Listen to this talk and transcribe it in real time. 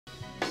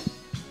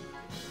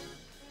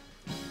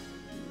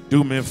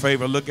Do me a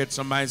favor, look at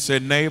somebody and say,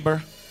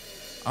 neighbor,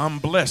 I'm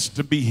blessed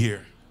to be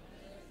here.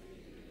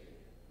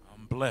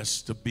 I'm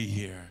blessed to be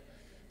here.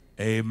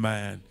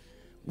 Amen.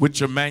 With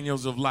your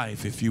manuals of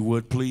life, if you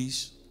would,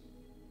 please.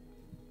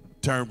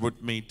 Turn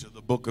with me to the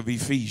book of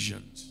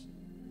Ephesians,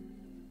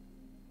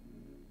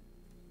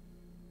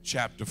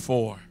 chapter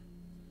 4.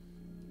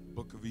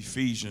 Book of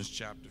Ephesians,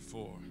 chapter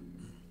 4.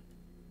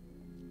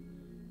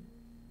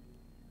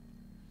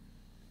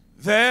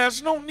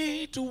 There's no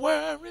need to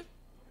worry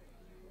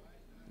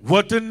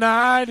what the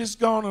night is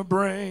gonna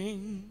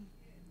bring.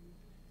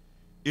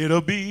 It'll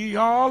be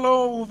all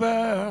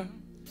over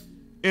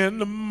in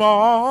the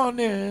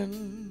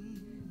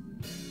morning.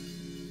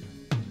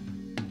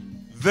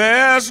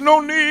 There's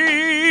no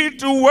need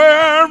to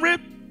worry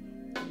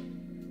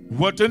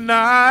what the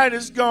night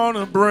is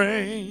gonna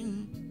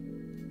bring.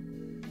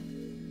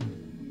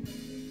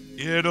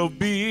 It'll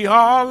be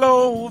all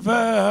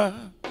over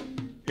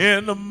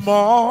in the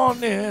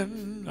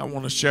morning. I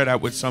want to share that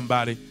with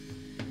somebody.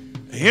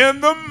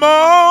 In the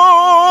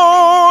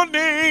morning,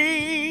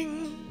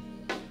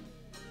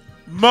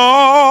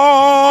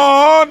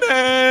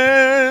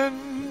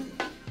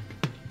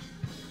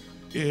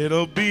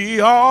 it'll be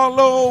all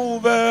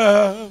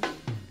over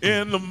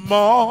in the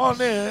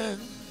morning.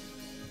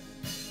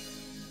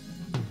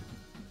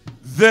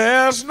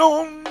 There's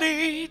no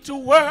need to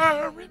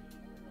worry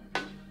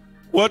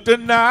what the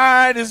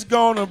night is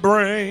gonna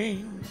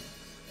bring.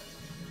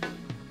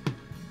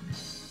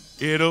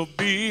 It'll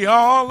be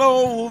all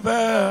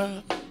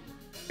over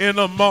in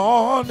the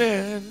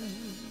morning.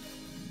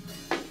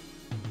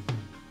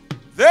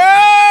 There's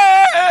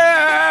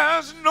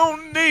no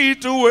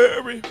need to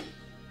worry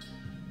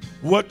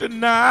what the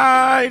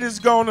night is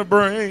gonna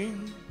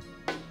bring.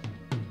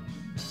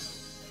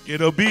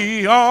 It'll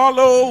be all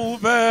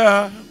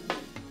over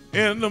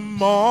in the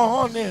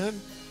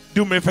morning.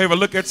 Do me a favor,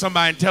 look at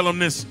somebody and tell them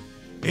this.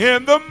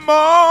 In the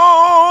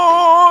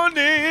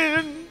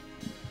morning,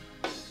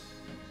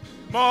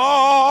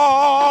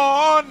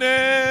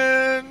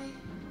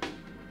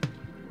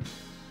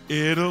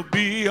 it'll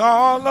be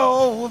all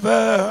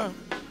over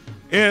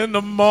in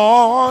the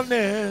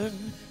morning.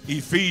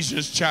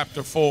 Ephesians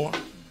chapter 4.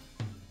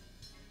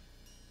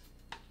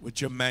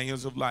 With your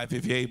manuals of life,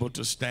 if you're able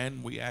to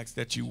stand, we ask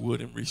that you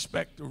would in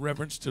respect or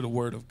reverence to the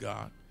word of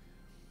God.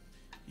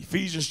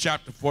 Ephesians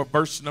chapter 4,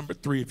 verse number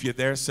 3. If you're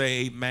there,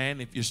 say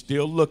amen. If you're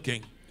still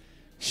looking,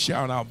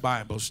 shout out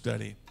Bible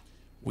study.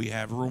 We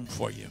have room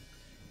for you.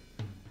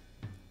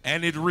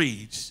 And it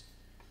reads,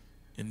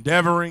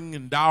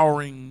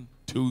 endowing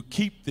to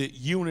keep the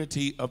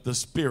unity of the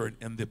Spirit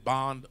and the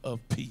bond of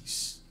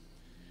peace.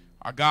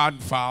 Our God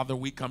and Father,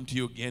 we come to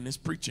you again. It's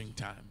preaching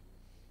time.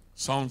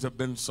 Songs have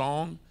been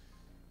sung.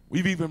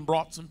 We've even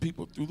brought some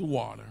people through the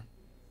water.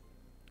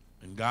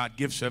 And God,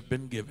 gifts have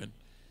been given.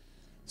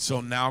 So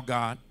now,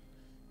 God,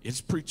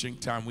 it's preaching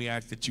time. We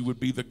ask that you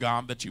would be the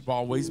God that you've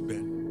always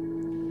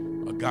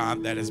been. A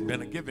God that has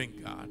been a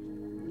giving God.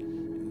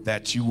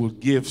 That you will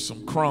give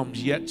some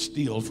crumbs yet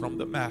steal from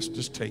the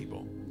master's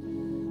table.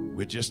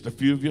 We're just a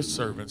few of your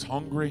servants,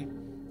 hungry,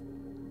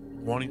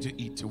 wanting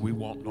to eat till we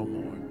want no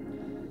more.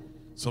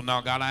 So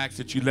now, God, I ask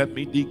that you let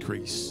me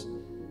decrease.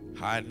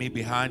 Hide me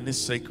behind this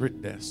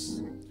sacred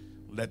desk.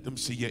 Let them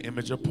see your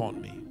image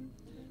upon me.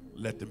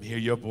 Let them hear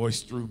your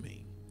voice through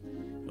me.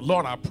 And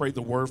Lord, I pray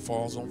the word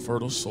falls on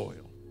fertile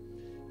soil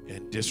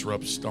and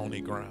disrupts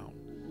stony ground.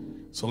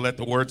 So let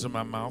the words of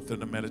my mouth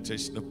and the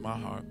meditation of my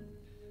heart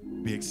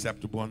be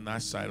acceptable in thy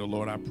sight. Oh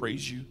Lord, I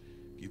praise you,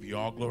 give you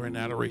all glory and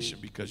adoration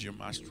because you're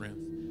my strength.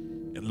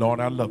 And Lord,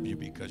 I love you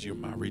because you're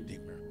my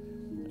redeemer.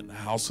 And the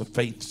house of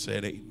faith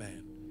said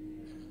amen.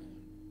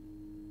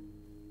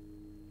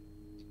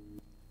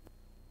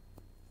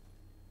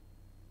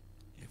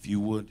 If you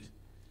would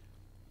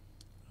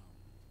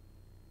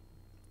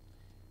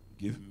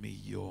give me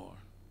your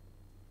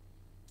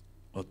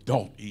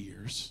adult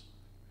ears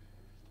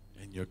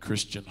and your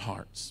Christian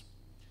hearts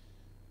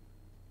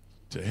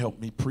to help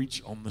me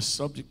preach on the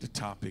subject, the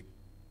topic,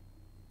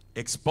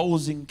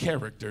 exposing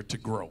character to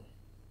grow.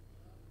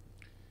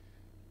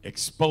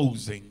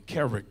 Exposing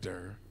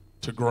character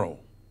to grow.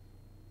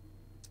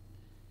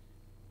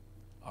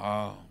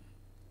 As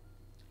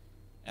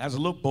a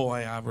little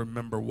boy, I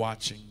remember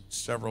watching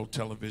several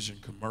television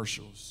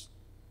commercials.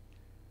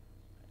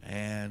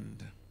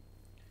 And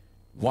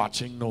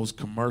watching those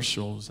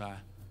commercials, I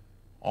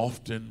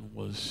often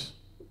was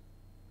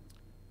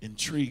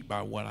intrigued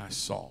by what I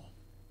saw.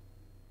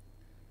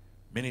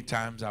 Many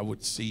times I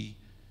would see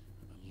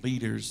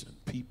leaders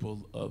and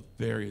people of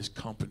various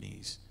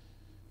companies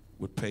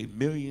would pay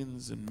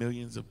millions and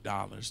millions of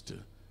dollars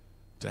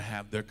to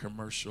have their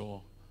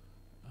commercial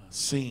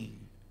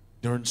seen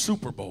during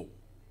Super Bowl.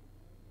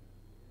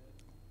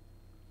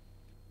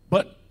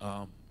 But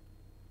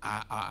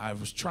I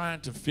was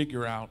trying to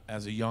figure out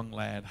as a young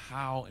lad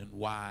how and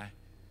why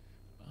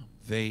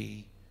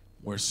they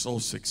were so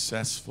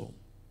successful.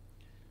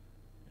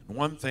 And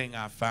one thing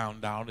I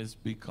found out is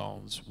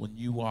because when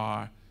you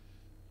are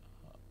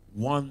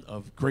one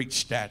of great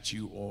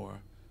stature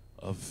or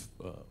of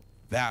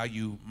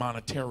value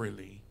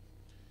monetarily,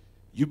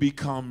 you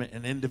become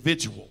an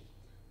individual.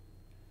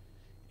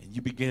 And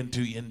you begin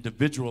to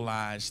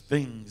individualize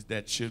things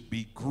that should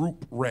be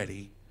group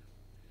ready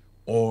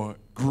or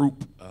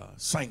group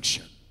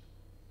sanctioned.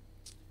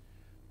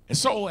 And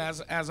so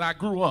as I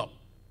grew up,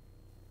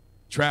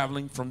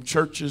 traveling from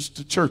churches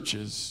to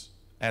churches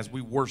as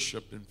we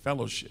worshiped and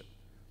fellowship,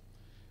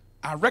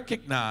 I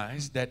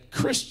recognized that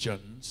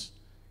Christians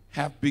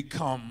have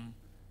become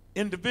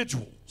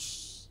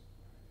individuals.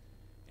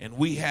 And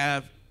we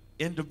have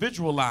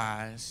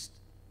individualized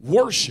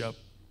worship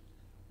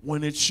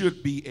when it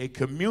should be a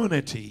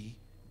community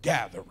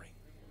gathering.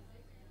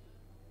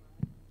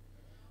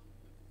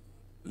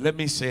 Let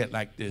me say it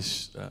like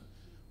this.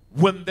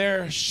 When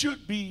there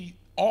should be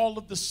all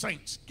of the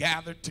saints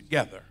gathered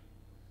together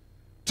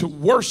to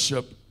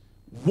worship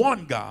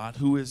one God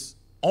who is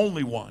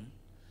only one,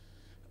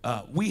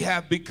 we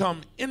have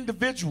become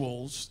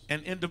individuals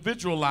and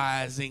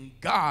individualizing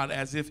God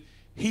as if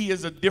he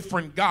is a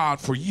different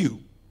God for you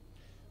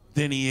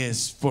than he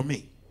is for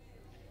me.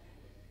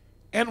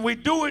 And we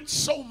do it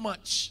so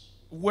much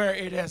where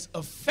it has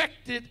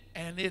affected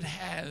and it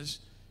has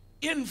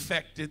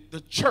infected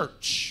the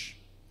church.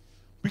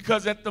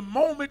 Because at the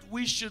moment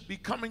we should be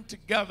coming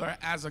together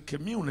as a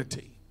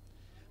community,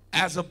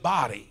 as a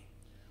body,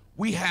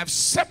 we have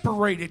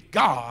separated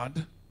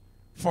God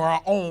for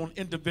our own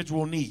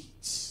individual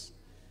needs.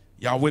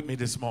 Y'all with me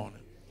this morning?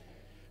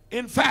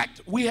 In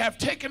fact, we have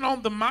taken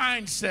on the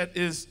mindset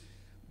is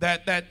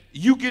that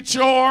you get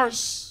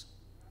yours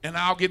and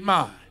I'll get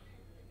mine.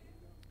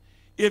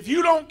 If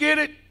you don't get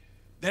it,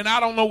 then I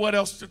don't know what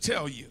else to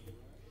tell you.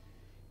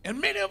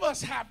 And many of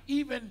us have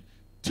even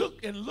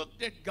took and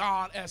looked at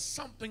God as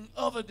something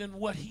other than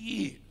what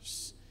he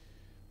is.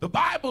 The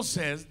Bible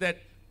says that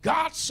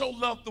God so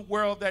loved the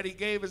world that he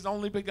gave his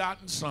only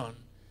begotten son,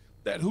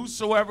 that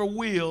whosoever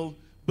will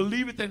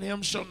believeth in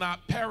him shall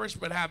not perish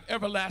but have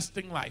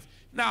everlasting life.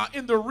 Now,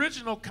 in the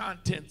original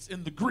contents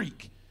in the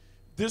Greek,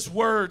 this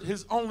word,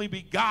 his only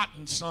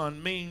begotten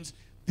son, means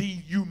the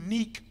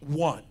unique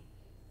one.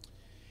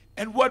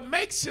 And what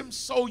makes him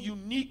so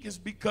unique is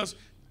because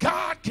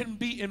God can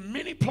be in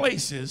many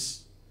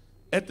places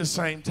at the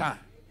same time.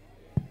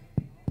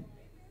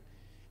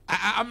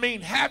 I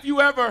mean, have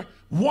you ever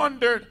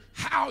wondered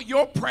how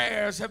your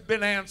prayers have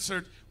been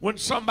answered when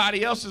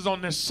somebody else is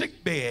on their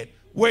sick bed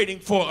waiting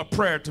for a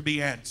prayer to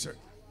be answered?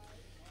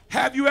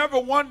 Have you ever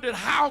wondered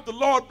how the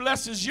Lord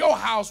blesses your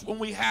house when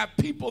we have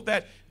people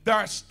that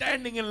are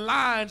standing in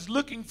lines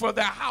looking for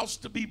their house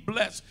to be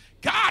blessed?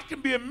 God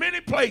can be in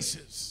many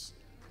places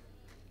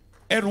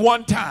at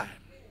one time.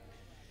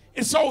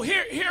 And so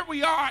here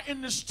we are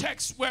in this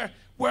text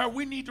where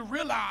we need to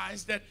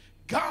realize that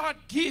God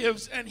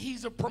gives and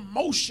he's a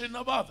promotion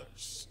of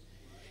others.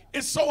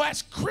 And so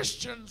as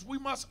Christians, we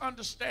must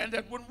understand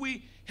that when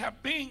we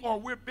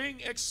we're being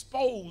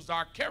exposed,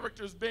 our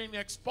characters being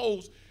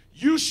exposed,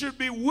 you should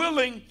be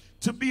willing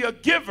to be a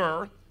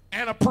giver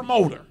and a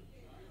promoter.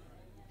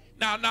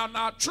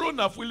 Now, true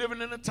enough, we're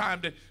living in a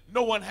time that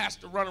no one has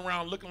to run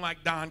around looking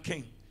like Don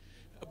King.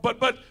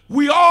 But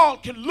we all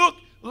can look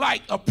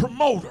like a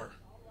promoter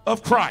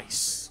of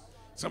Christ.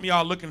 Some of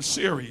y'all looking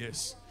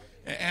serious,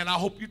 and I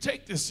hope you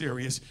take this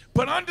serious.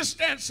 But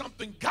understand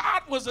something,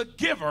 God was a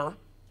giver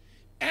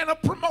and a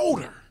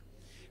promoter.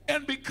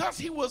 And because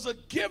he was a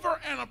giver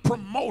and a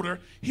promoter,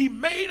 he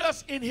made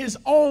us in his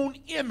own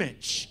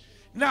image.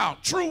 Now,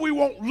 true, we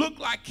won't look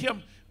like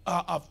him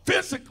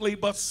physically,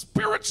 but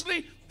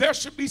spiritually, there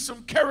should be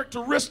some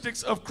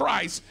characteristics of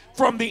Christ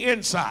from the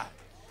inside.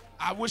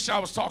 I wish I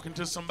was talking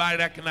to somebody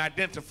that can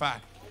identify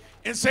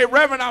and say,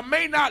 Reverend, I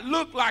may not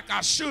look like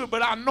I should,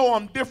 but I know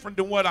I'm different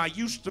than what I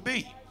used to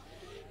be.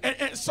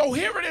 And so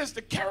here it is,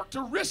 the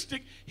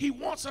characteristic he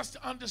wants us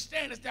to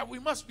understand is that we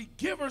must be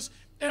givers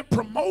and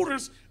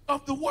promoters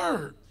of the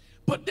word.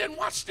 But then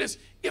watch this.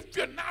 If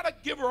you're not a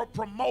giver or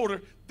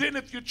promoter, then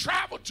if you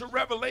travel to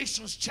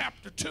Revelations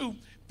chapter 2,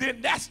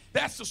 then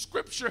that's a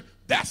scripture,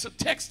 that's a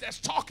text that's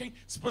talking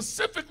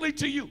specifically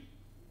to you.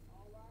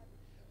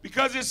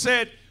 Because it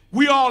said,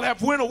 we all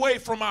have went away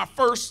from our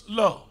first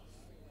love.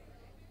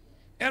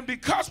 And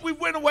because we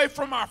went away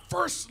from our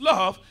first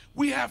love,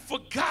 we have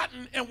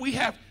forgotten and we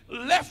have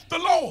left the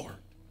Lord.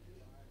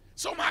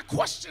 So my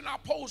question I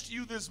pose to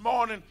you this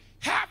morning,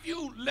 have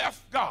you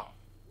left God?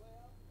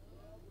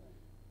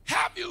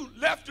 Have you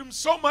left him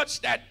so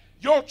much that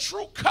your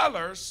true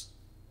colors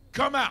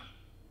come out?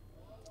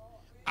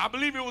 I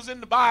believe it was in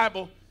the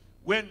Bible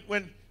when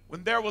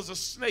there was a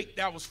snake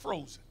that was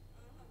frozen.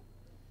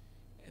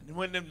 And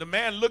when the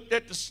man looked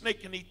at the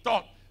snake and he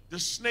thought the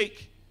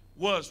snake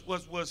was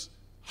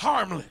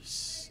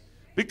harmless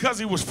because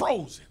he was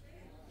frozen.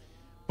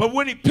 But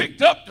when he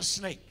picked up the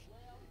snake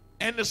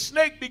and the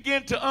snake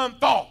began to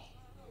unthaw,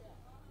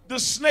 the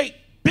snake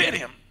bit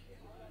him.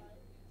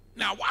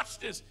 Now watch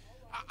this.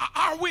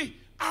 Are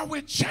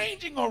we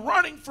changing or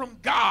running from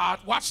God?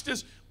 Watch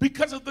this.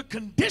 Because of the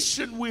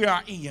condition we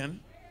are in.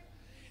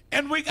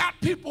 And we got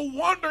people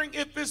wondering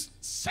if it's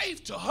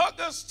safe to hug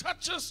us,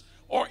 touch us,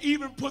 or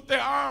even put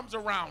their arms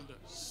around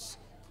us.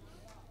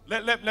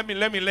 Let me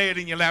lay it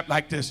in your lap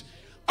like this.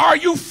 Are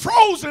you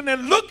frozen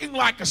and looking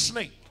like a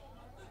snake,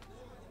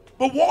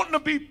 but wanting to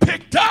be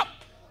picked up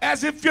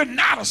as if you're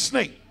not a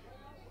snake?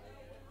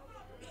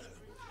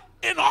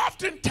 And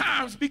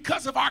oftentimes,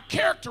 because of our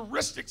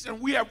characteristics and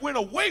we have went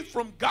away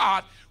from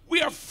God,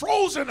 we have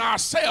frozen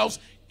ourselves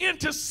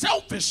into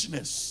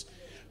selfishness.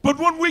 But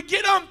when we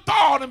get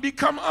unthawed and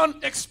become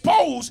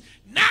unexposed,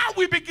 now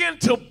we begin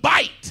to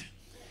bite.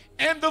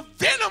 And the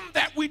venom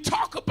that we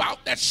talk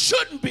about that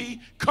shouldn't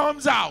be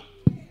comes out.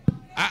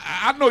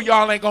 I know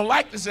y'all ain't going to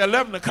like this at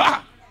 11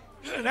 o'clock.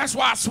 That's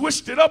why I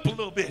switched it up a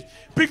little bit.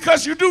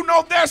 Because you do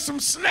know there's some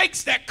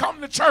snakes that come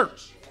to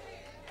church.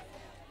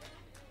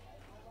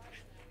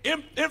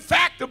 In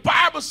fact, the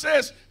Bible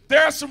says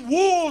there are some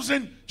wolves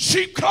in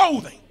sheep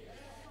clothing.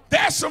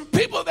 There are some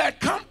people that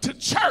come to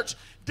church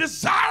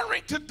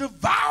desiring to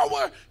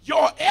devour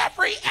your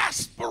every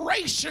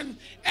aspiration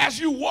as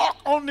you walk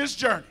on this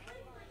journey.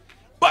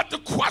 But the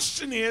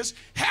question is,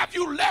 have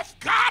you left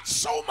God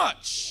so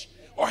much,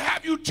 or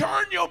have you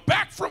turned your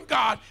back from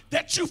God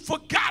that you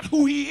forgot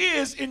who he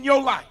is in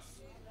your life?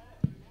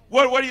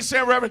 What are you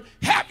saying, Reverend?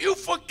 Have you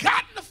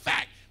forgotten the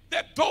fact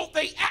that though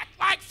they act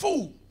like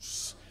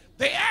fools,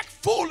 they act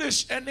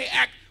foolish and they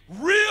act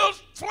real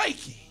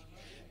flaky,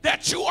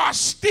 that you are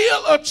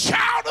still a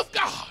child of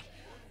God?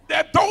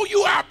 That though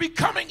you are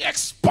becoming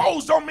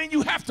exposed don't mean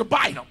you have to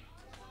bite them.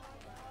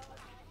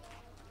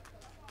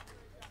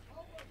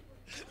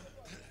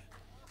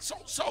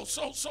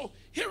 So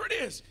here it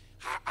is.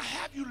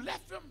 Have you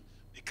left them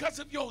because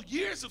of your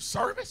years of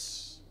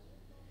service?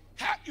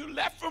 Have you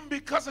left them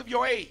because of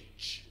your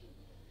age?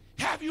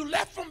 Have you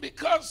left them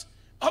because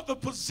of the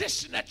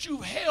position that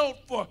you've held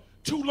for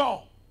too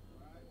long?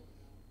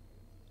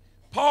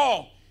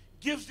 Paul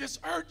gives this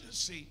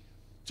urgency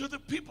to the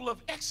people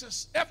of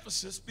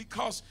Ephesus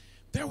because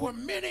there were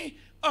many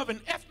of an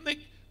ethnic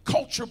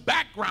culture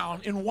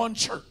background in one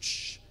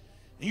church.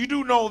 And you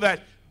do know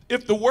that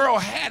if the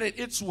world had it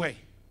its way,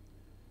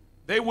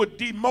 they would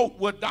demote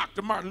what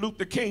Dr. Martin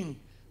Luther King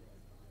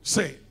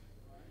said,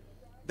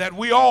 that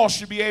we all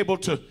should be able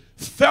to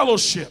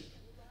fellowship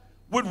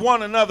with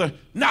one another,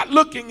 not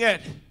looking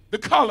at the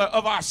color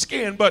of our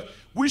skin, but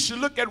we should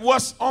look at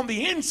what's on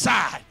the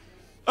inside.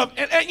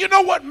 And you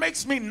know what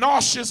makes me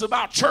nauseous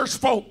about church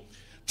folk?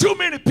 Too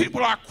many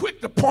people are quick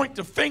to point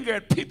the finger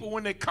at people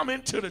when they come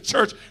into the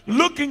church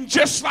looking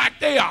just like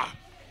they are.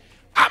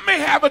 I may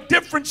have a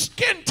different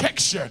skin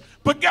texture,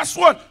 but guess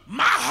what?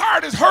 My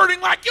heart is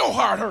hurting like your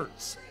heart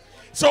hurts.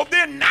 So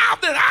then now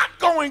that I'm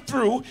going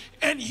through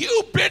and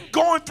you've been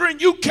going through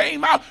and you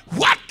came out,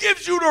 what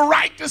gives you the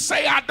right to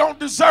say I don't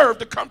deserve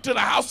to come to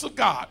the house of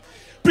God?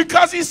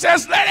 Because he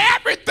says, let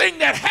everything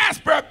that has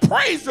breath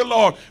praise the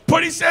Lord.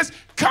 But he says,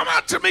 come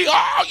unto me,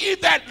 all ye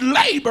that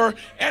labor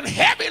and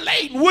heavy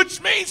laden,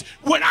 which means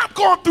when I'm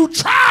going through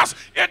trials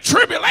and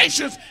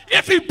tribulations,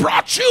 if he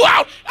brought you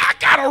out, I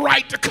got a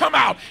right to come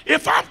out.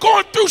 If I'm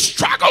going through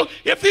struggle,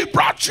 if he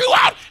brought you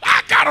out,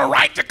 I got a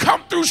right to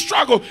come through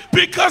struggle,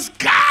 because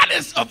God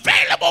is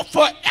available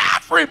for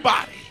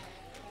everybody.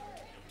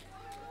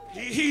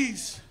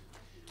 He's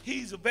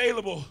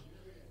available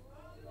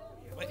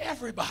for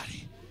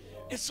everybody.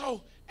 And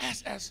so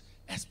as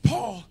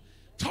Paul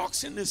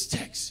talks in this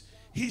text,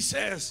 he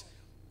says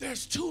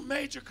there's two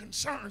major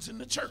concerns in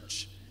the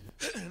church.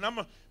 And I'm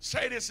going to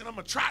say this, and I'm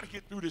going to try to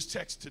get through this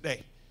text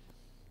today.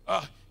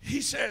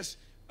 He says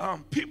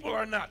people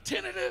are not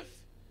tentative,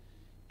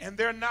 and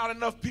there are not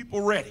enough people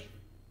ready.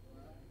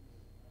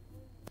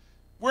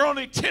 We're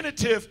only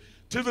tentative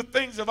to the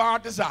things of our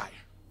desire.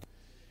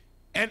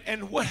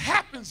 And what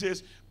happens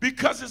is,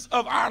 because it's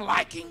of our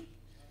liking,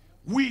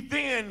 we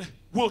then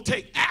will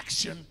take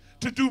action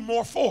to do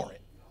more for it.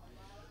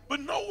 But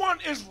no one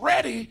is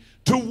ready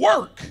to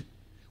work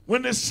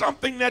when there's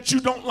something that you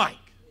don't like.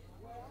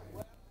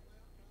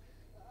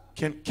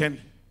 Can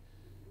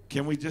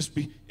we just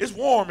be, it's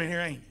warm in here,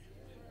 ain't it?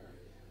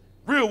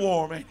 Real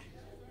warm, ain't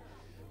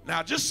it?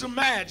 Now just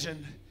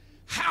imagine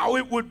how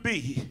it would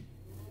be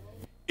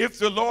if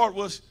the Lord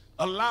was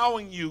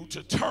allowing you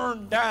to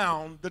turn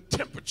down the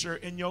temperature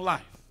in your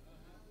life.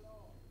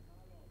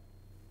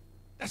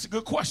 That's a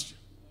good question.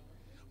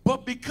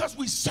 But because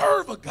we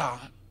serve a God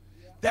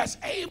that's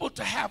able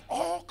to have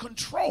all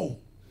control,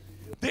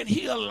 then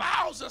he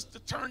allows us to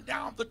turn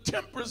down the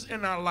tempers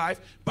in our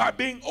life by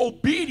being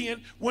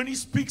obedient when he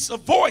speaks a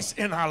voice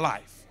in our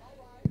life.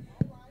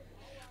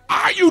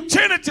 Are you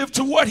tentative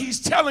to what he's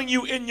telling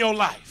you in your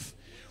life?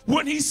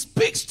 When he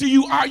speaks to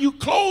you, are you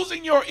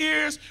closing your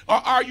ears, or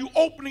are you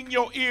opening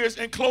your ears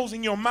and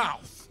closing your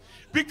mouth?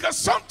 Because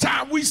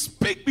sometimes we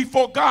speak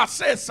before God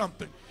says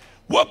something.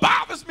 What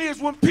bothers me is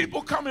when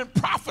people come and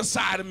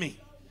prophesy to me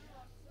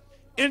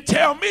and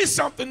tell me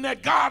something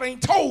that God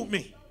ain't told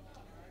me.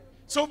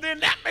 So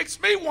then that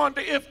makes me wonder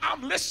if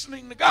I'm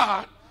listening to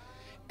God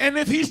and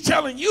if he's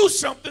telling you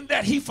something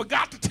that he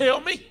forgot to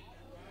tell me.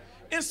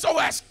 And so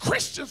as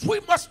Christians, we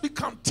must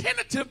become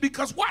tentative,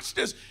 because watch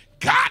this,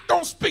 God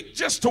don't speak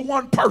just to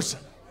one person.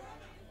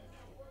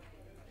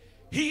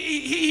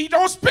 He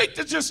don't speak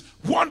to just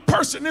one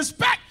person. In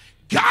fact,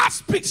 God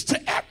speaks to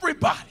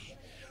everybody.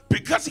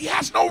 Because because he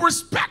has no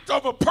respect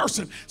of a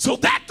person. So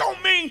that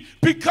don't mean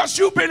because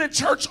you've been in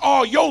church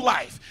all your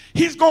life,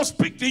 he's going to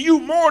speak to you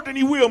more than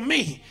he will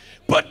me.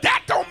 But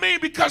that don't mean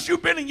because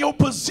you've been in your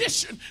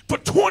position for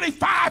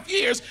 25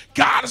 years,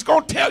 God is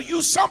going to tell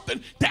you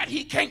something that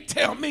he can't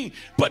tell me.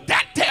 But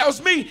that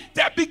tells me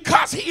that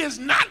because he is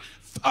not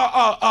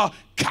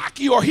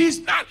cocky, or he's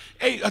not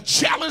a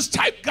jealous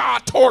type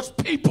God towards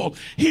people,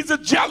 he's a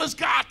jealous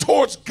God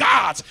towards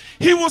gods.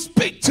 He will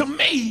speak to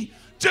me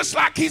just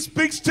like he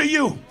speaks to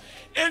you.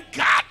 And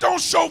God don't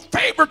show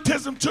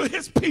favoritism to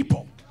his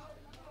people.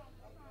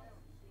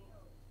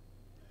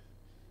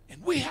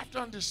 And we have to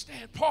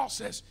understand, Paul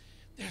says,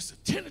 there's a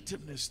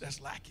tentativeness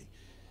that's lacking,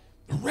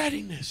 the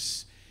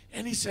readiness.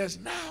 And he says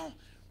now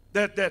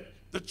that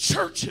the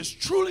church has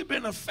truly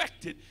been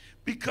affected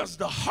because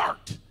the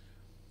heart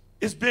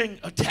is being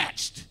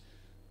attached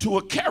to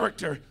a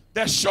character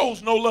that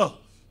shows no love.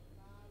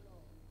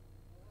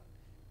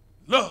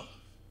 Love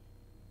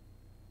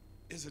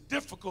is a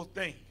difficult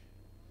thing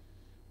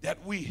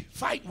that we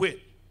fight with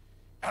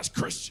as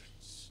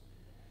Christians.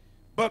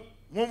 But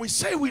when we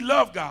say we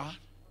love God,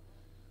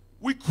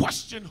 we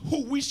question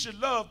who we should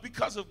love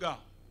because of God.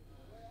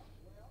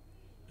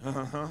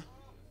 Y'all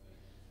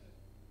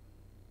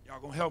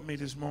gonna help me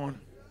this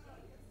morning?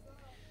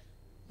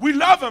 We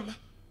love him,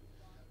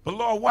 but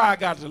Lord, why I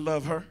got to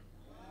love her?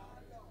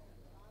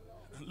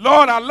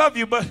 Lord, I love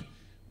you, but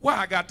why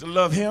I got to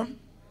love him?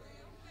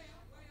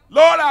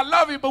 Lord, I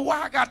love you, but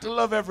why I got to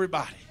love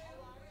everybody?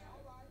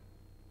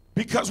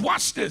 Because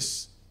watch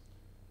this.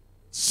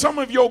 Some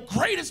of your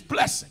greatest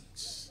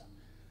blessings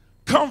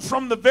come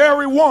from the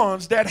very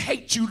ones that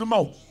hate you the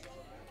most.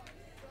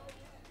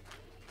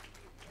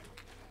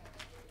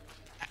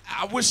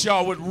 I wish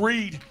y'all would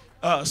read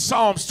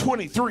Psalms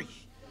 23.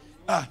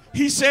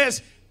 He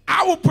says,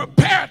 I will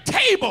prepare a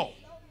table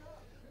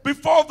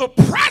before the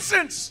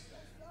presence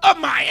of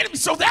my enemy.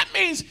 So that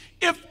means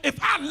if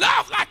I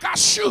love like I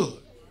should,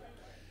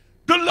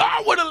 the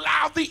Lord would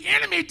allow the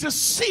enemy to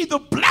see the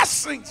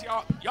blessings.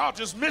 Y'all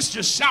just missed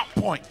your shout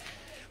point.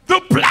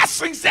 The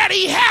blessings that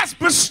he has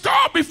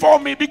bestowed before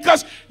me,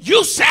 because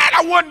you said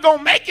I wasn't going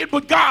to make it,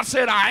 but God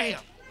said I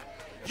am.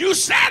 You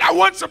said I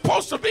wasn't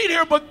supposed to be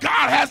there, but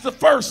God has the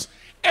first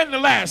and the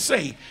last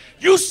say.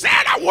 You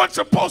said I wasn't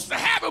supposed to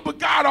have it, but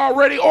God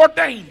already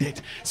ordained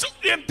it. So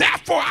then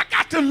therefore I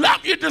got to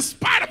love you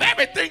despite of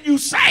everything you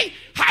say,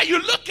 how you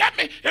look at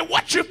me, and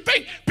what you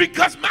think,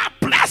 because my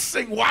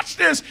blessing, watch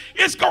this,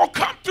 is going to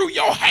come through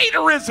your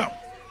haterism.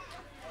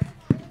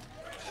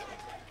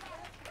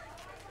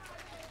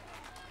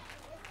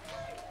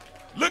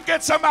 Look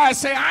at somebody and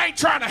say, I ain't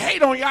trying to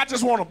hate on you, I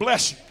just want to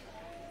bless you.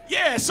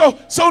 Yeah, so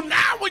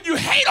now when you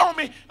hate on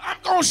me, I'm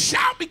going to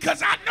shout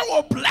because I know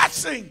a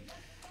blessing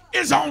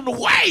is on the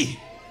way.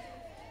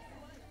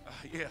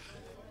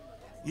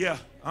 Yeah,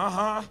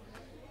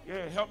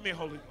 help me,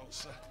 Holy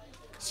Ghost.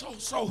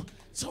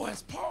 So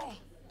as Paul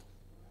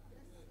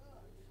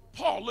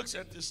looks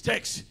at this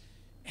text,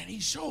 and he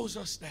shows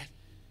us that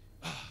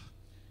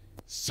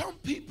some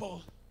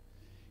people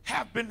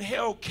have been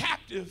held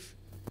captive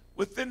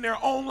within their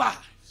own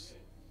lives.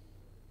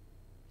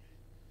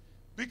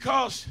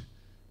 Because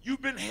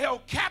you've been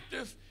held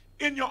captive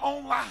in your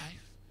own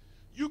life,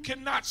 you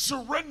cannot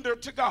surrender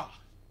to God.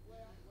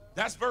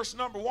 That's verse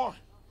number 1.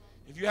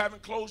 If you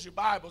haven't closed your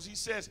Bibles, he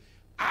says,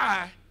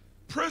 I,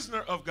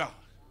 prisoner of God.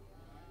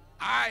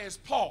 I is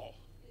Paul.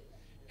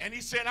 And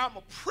he said, I'm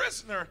a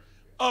prisoner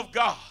of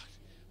God.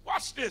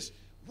 Watch this.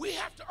 We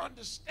have to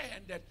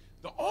understand that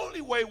the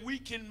only way we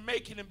can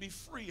make it and be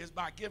free is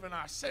by giving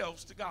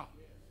ourselves to God.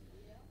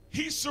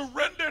 He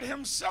surrendered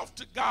himself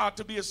to God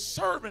to be a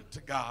servant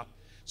to God.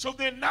 So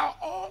then now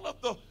all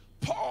of the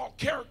Paul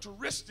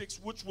characteristics,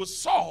 which was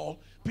Saul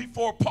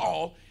before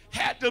Paul,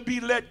 had to be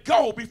let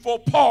go before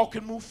Paul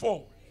can move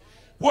forward.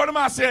 What am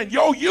I saying?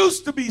 Your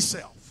used to be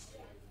self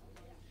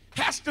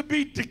has to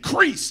be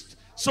decreased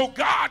so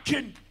God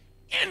can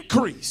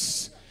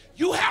increase.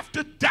 You have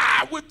to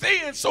die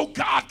within so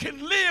God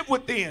can live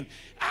within.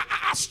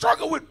 I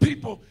struggle with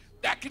people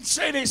that can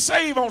say they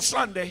save on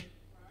Sunday,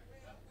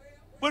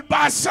 but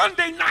by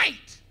Sunday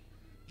night,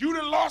 you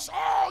done lost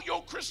all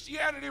your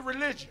Christianity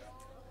religion.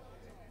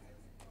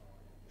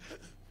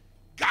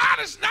 God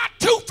is not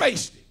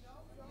two-faced,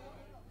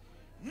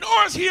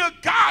 nor is he a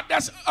God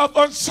that's of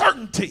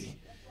uncertainty.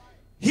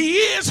 He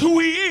is who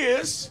he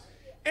is,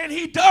 and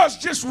he does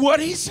just what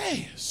he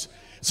says.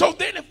 So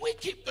then if we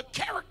keep the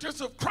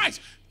characters of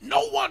Christ,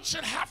 no one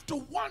should have to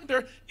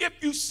wonder if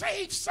you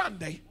save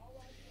Sunday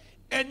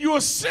and you're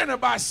a sinner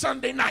by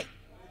Sunday night.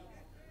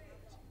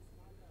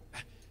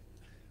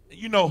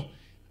 You know,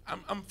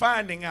 I'm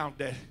finding out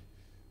that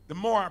the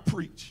more I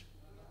preach,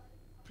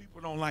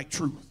 people don't like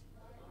truth.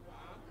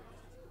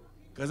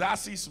 Because I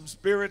see some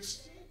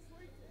spirits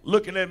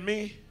looking at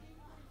me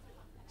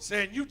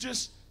saying, you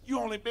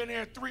only been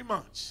here 3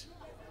 months.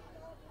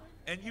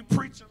 And you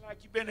preaching like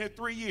you've been here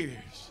 3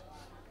 years.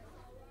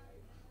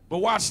 But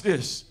watch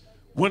this.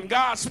 When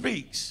God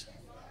speaks,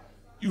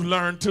 you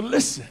learn to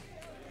listen.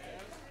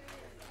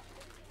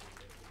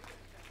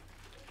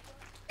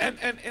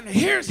 And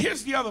here's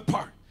the other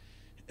part.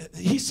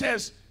 He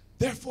says,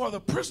 therefore, the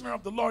prisoner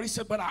of the Lord, he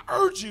said, but I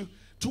urge you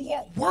to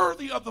walk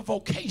worthy of the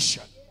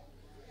vocation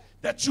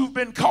that you've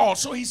been called.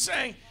 So he's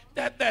saying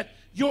that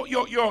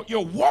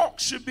your walk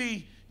should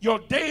be your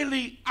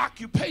daily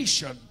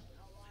occupation,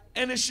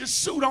 and it should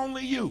suit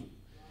only you.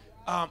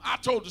 I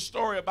told the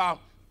story about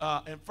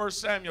in 1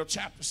 Samuel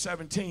chapter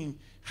 17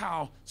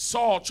 how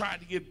Saul tried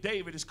to give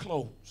David his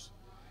clothes.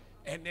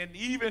 And then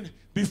even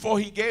before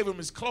he gave him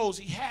his clothes,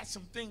 he had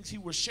some things he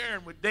was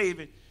sharing with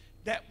David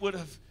that would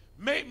have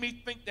made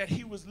me think that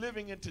he was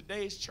living in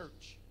today's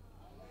church.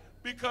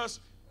 Because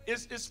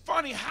it's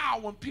funny how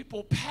when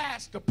people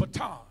pass the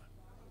baton,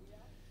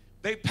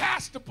 they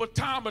pass the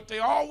baton, but they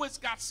always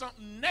got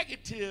something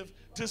negative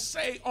to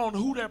say on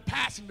who they're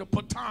passing the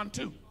baton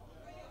to.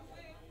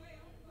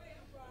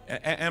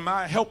 Am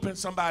I helping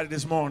somebody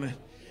this morning?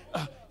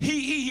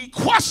 He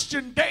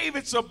questioned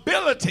David's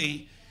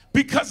ability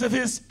because of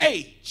his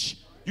age.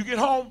 You get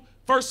home,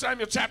 1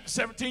 Samuel chapter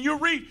 17, you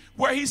read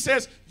where he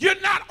says, you're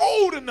not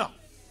old enough.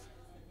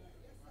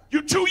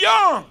 You're too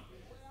young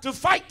to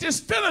fight this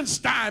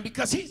Philistine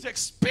because he's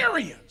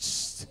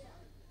experienced.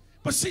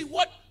 But see,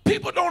 what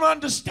people don't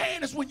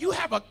understand is when you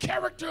have a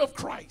character of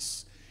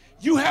Christ,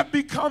 you have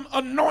become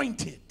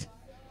anointed.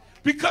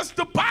 Because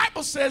the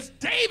Bible says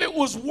David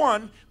was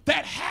one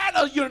that had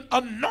an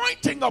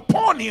anointing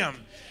upon him.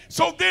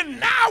 So then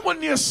now when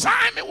the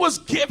assignment was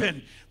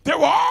given, there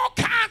were all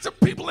kinds of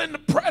people in the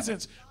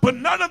presence, but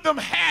none of them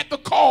had the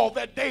call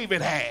that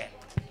David had.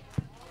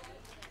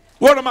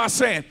 What am I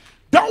saying?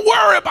 Don't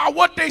worry about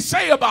what they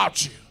say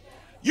about you.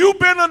 You've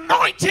been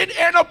anointed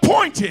and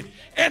appointed.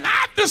 And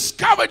I've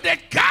discovered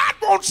that God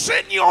won't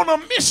send you on a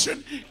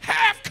mission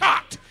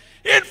half-cocked.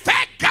 In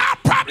fact, God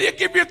probably will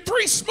give you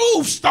 3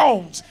 smooth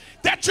stones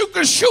that you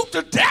can shoot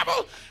the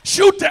devil,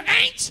 shoot the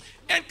ain'ts,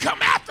 and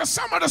come after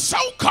some of the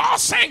so-called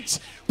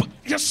saints. But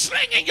you're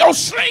slinging your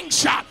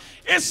slingshot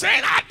and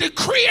saying, I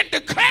decree and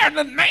declare in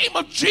the name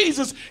of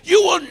Jesus,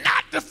 you will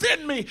not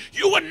defend me.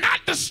 You will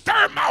not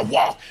disturb my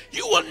walk.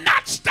 You will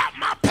not stop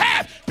my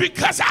path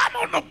because I'm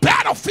on the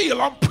battlefield.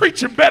 I'm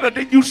preaching better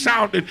than you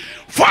sounded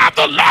for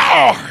the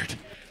Lord.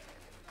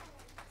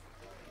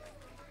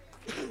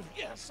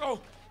 Yeah,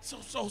 so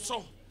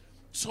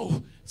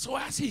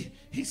as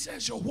he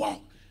says your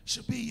walk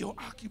should be your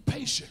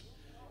occupation,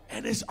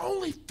 and it's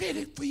only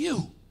fitted for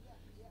you.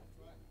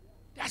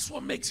 That's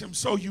what makes him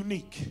so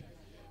unique.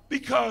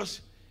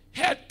 Because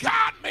had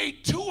God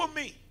made 2 of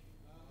me,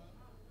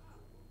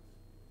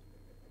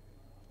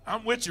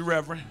 I'm with you,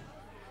 Reverend,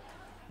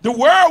 the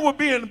world would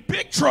be in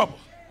big trouble.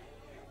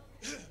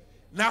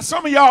 Now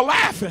some of y'all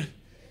laughing,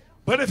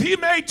 but if he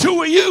made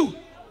 2 of you,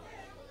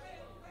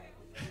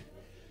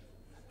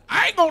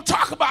 I ain't gonna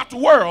talk about the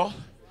world.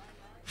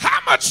 How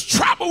much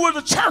trouble will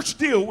the church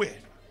deal with?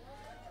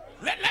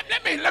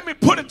 Let me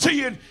put it to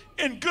you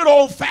in good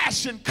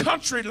old-fashioned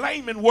country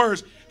layman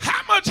words.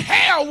 How much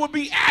hell will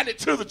be added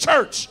to the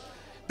church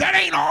that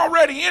ain't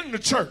already in the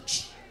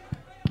church?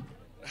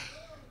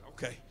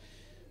 Okay.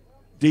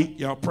 Deep,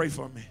 y'all pray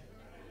for me.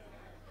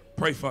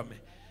 Pray for me.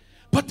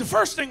 But the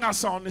first thing I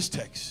saw in this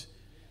text,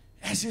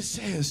 as it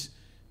says,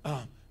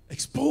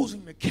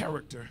 exposing the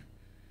character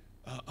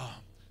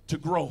to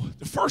grow,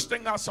 the first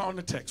thing I saw in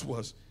the text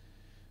was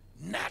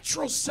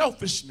natural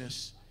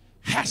selfishness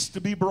has to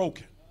be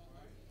broken.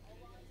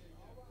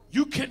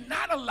 You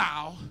cannot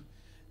allow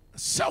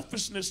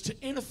selfishness to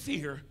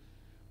interfere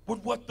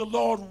with what the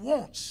Lord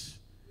wants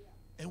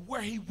and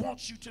where he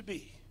wants you to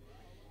be.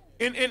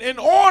 In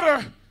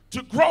order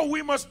to grow,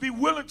 we must be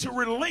willing to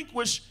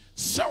relinquish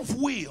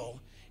self-will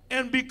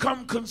and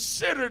become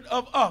considerate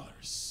of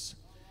others.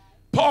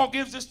 Paul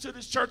gives this to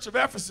this church of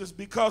Ephesus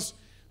because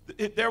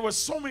there were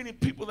so many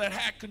people that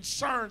had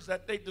concerns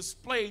that they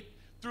displayed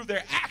through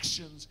their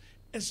actions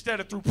instead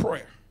of through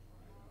prayer.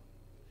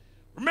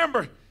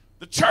 Remember,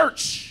 the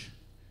church,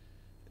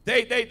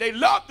 they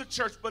loved the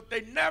church, but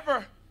they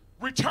never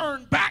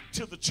returned back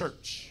to the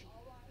church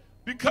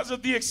because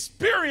of the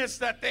experience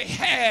that they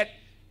had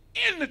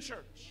in the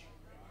church.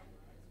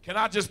 Can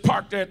I just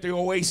park there at the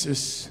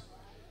Oasis?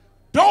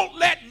 Don't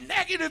let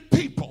negative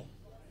people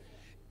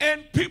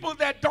and people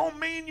that don't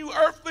mean you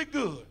earthly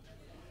good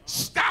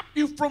stop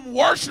you from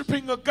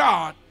worshiping a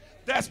God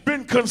that's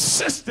been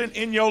consistent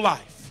in your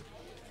life.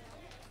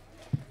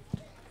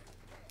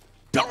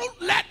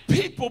 Don't let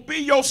people be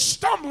your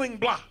stumbling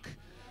block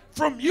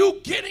from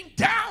you getting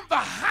down the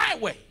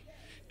highway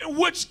in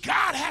which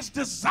God has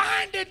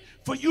designed it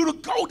for you to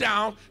go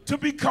down to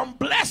become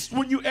blessed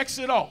when you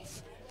exit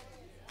off.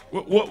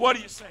 What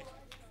do you say?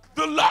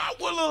 The Lord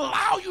will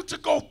allow you to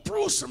go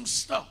through some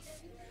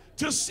stuff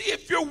to see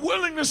if you're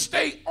willing to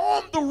stay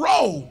on the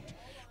road.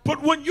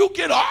 But when you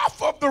get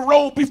off of the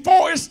road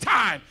before it's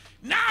time,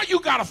 now you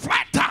got a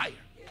flat tire.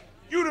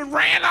 You done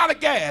ran out of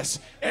gas.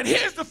 And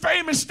here's the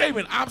famous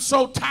statement, I'm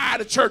so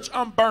tired of church,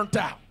 I'm burnt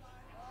out.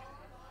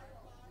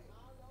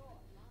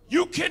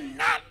 You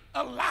cannot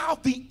allow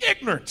the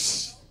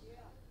ignorance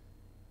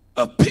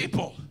of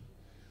people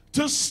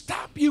to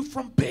stop you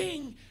from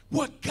being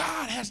what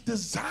God has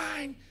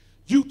designed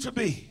you to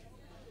be.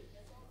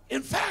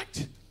 In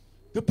fact,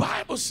 the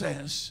Bible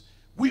says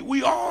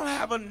we all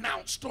have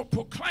announced or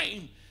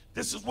proclaimed.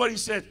 This is what he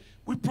said.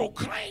 We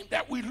proclaim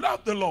that we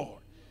love the Lord,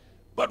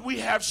 but we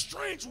have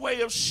strange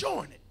way of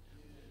showing it.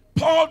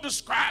 Paul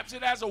describes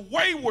it as a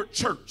wayward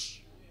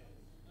church.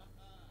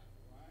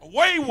 A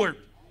wayward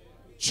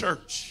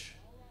church.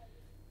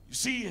 You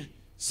see, in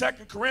 2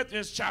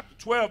 Corinthians chapter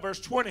 12, verse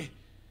 20,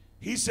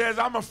 he says,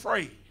 I'm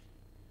afraid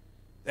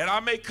that I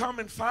may come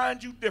and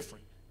find you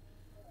different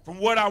from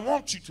what I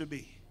want you to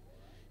be,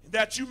 and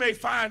that you may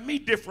find me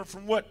different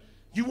from what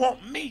you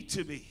want me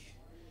to be.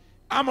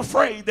 I'm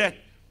afraid that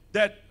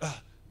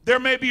there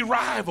may be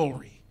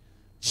rivalry,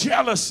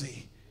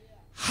 jealousy,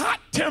 hot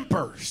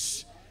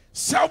tempers,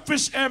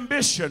 selfish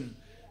ambition,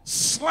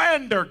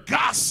 slander,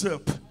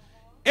 gossip,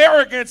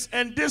 arrogance,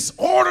 and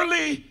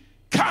disorderly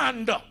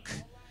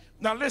conduct.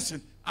 Now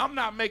listen, I'm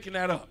not making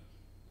that up.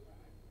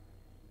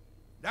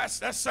 That's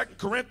 2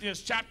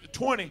 Corinthians chapter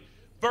 12,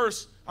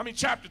 verse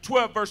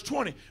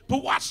 20.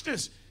 But watch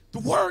this. The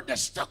word that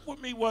stuck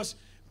with me was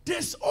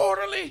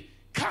disorderly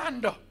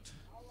conduct.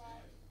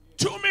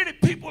 Too many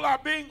people are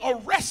being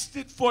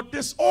arrested for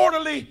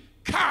disorderly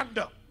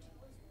conduct.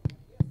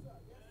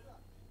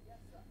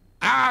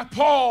 I,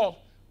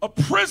 Paul, a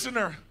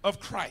prisoner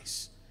of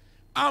Christ,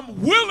 I'm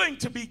willing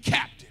to be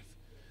captive.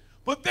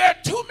 But there are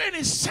too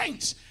many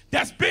saints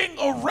that's being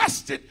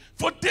arrested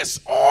for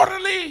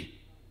disorderly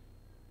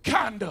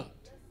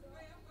conduct.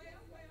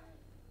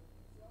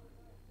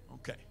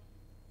 Okay.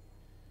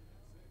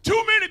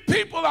 Too many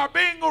people are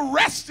being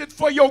arrested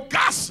for your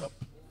gossip,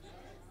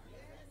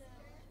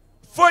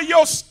 for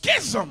your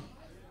schism,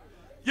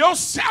 your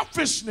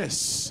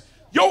selfishness,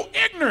 your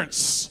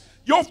ignorance,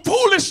 your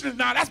foolishness.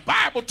 Now that's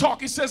Bible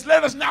talk. He says,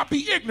 let us not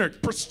be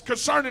ignorant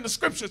concerning the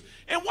scriptures.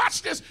 And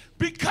watch this.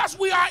 Because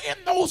we are in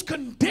those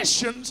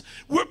conditions,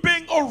 we're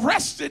being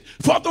arrested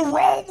for the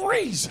wrong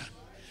reason.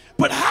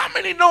 But how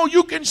many know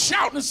you can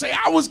shout and say,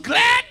 I was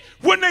glad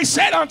when they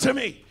said unto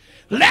me,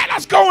 let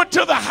us go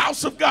into the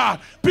house of God,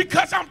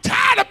 because I'm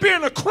tired of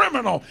being a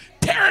criminal,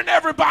 tearing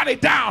everybody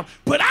down.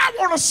 But I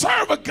want to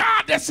serve a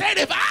God that said,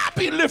 if I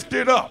be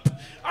lifted up,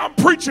 I'm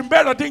preaching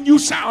better than you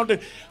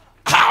sounded,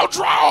 I'll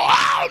draw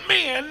all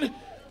men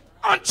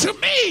unto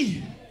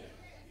me.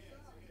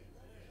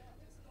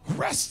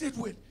 Arrested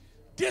with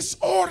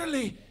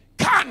disorderly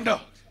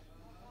conduct.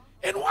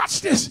 And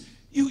watch this.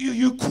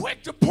 You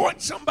quick to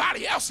point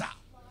somebody else out.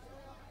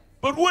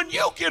 But when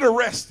you get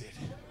arrested,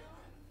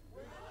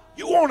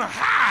 you want to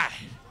hide.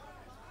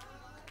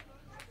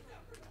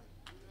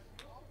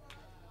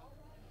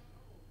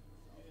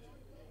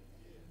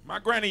 My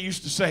granny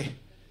used to say,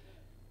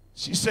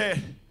 she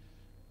said,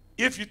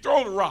 if you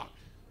throw the rock,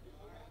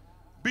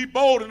 be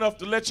bold enough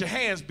to let your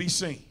hands be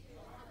seen.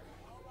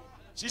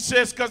 She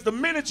says, because the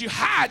minute you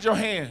hide your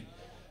hand,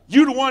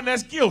 you're the one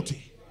that's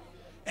guilty.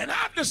 And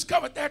I've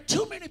discovered there are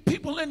too many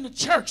people in the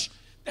church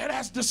that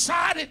has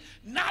decided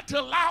not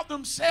to allow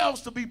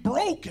themselves to be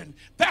broken.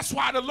 That's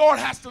why the Lord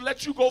has to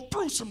let you go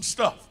through some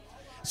stuff.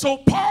 So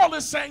Paul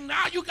is saying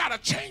now you got to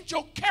change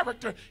your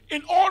character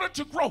in order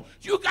to grow.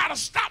 You got to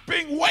stop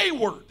being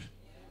wayward.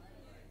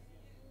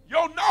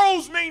 Your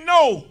no's mean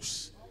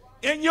no's,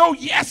 and your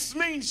yes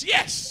means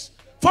yes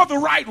for the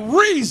right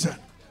reason.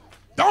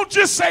 Don't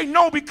just say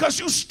no because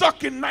you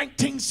stuck in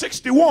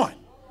 1961.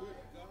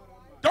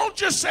 Don't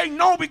just say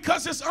no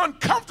because it's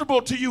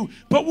uncomfortable to you.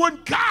 But when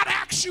God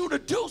asks you to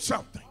do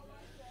something,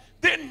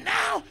 then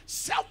now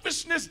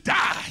selfishness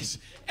dies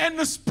and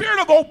the spirit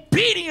of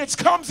obedience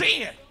comes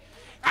in.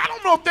 I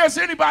don't know if there's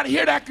anybody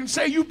here that can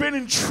say you've been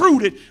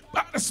intruded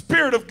by the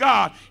Spirit of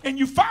God and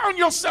you found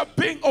yourself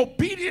being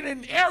obedient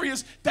in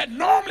areas that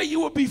normally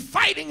you would be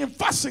fighting and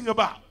fussing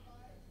about.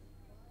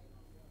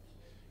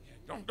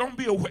 Don't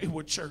be a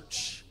wayward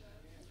church,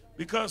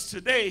 because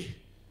today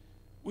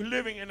we're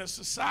living in a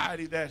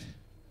society that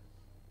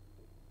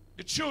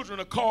the children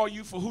will call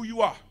you for who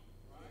you are.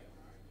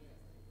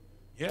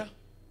 Yeah?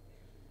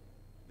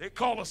 They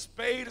call a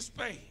spade a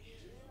spade.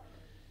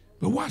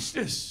 But watch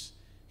this.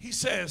 He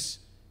says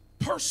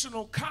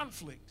personal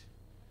conflict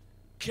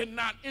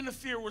cannot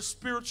interfere with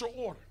spiritual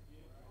order.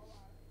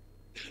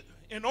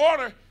 In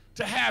order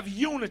to have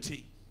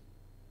unity,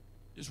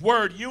 this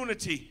word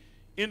unity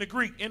in the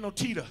Greek,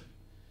 enotita,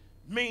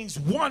 means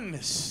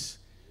oneness.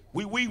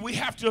 We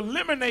have to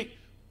eliminate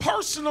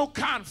personal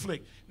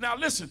conflict. Now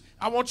listen,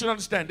 I want you to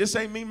understand, this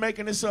ain't me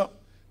making this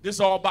up. This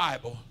is all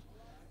Bible.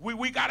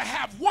 We got to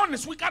have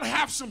oneness. We got to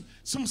have some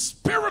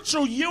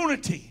spiritual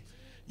unity.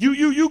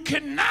 You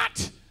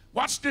cannot,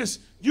 watch this,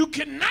 you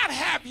cannot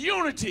have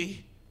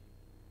unity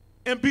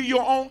and be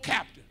your own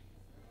captain.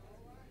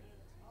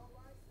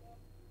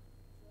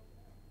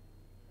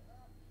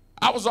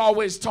 I was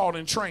always taught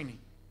in training,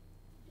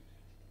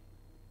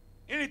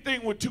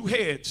 anything with two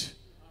heads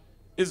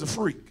is a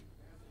freak.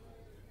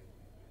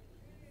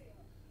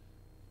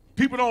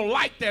 People don't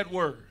like that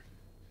word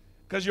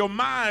because your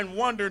mind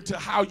wandered to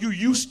how you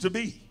used to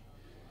be.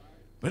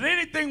 But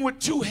anything with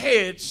two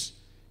heads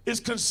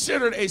is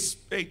considered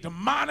a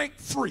demonic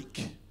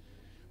freak,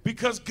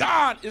 because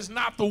God is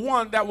not the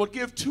one that will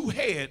give two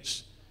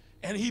heads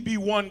and he be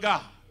one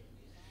God.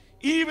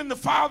 Even the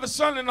Father,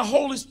 Son, and the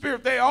Holy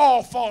Spirit, they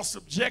all fall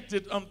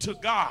subjected unto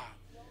God.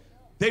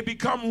 They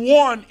become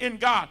one in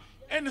God.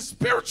 And the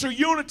spiritual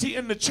unity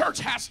in the church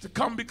has to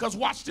come because,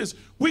 watch this,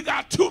 we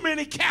got too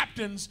many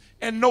captains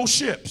and no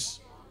ships.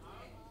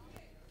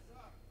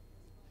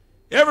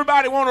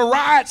 Everybody want to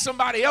ride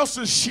somebody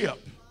else's ship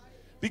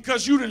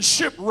because you done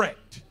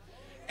shipwrecked.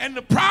 And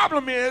the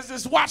problem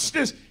is watch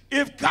this,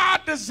 if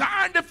God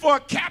designed it for a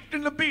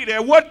captain to be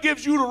there, what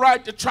gives you the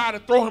right to try to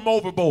throw him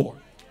overboard?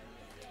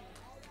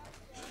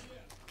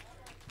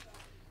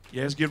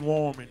 Yeah, it's getting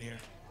warm in here.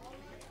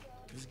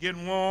 It's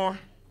getting warm.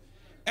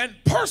 And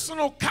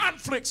personal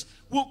conflicts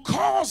will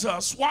cause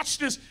us, watch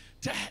this,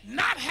 to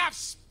not have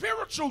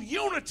spiritual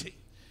unity.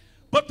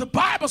 But the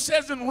Bible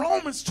says in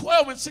Romans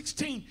 12 and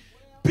 16,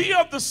 be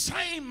of the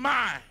same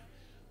mind,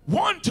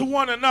 one to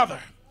one another.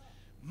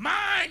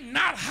 Mind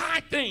not high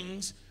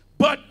things,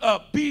 but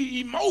be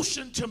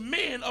emotion to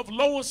men of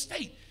low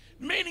estate.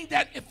 Meaning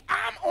that if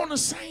I'm on the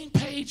same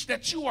page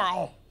that you are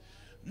on,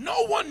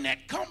 no one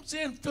that comes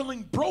in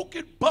feeling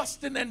broken,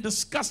 busted, and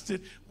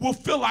disgusted will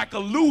feel like a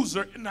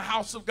loser in the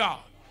house of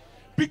God.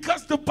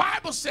 Because the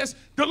Bible says,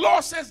 the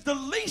Lord says, the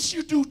least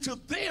you do to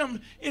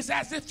them is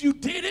as if you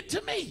did it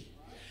to me.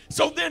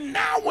 So then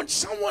now when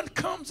someone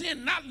comes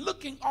in not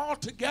looking all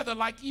together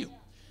like you,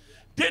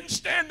 didn't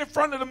stand in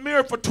front of the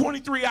mirror for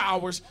 23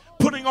 hours,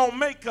 putting on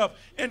makeup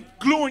and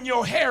gluing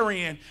your hair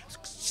in,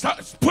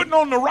 putting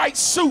on the right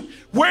suit,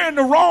 wearing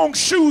the wrong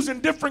shoes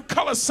and different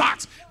color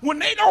socks. When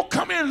they don't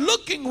come in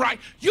looking right,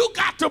 you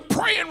got to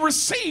pray and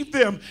receive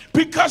them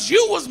because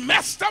you was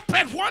messed up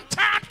at one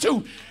time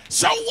too.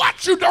 So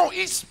what, you don't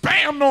eat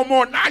Spam no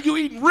more. Now you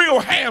eating real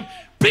ham.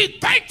 Be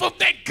thankful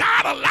that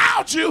God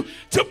allowed you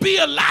to be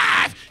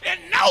alive and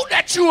know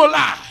that you're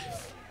alive.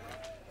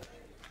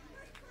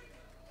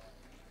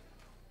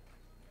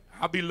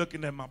 I'll be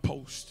looking at my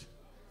post.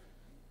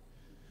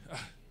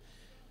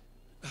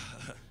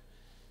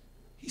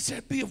 He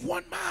said, be of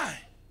one mind,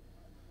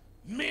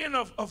 men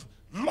of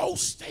low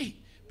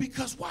state.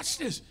 Because watch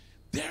this,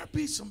 there'll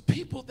be some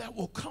people that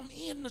will come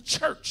in the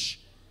church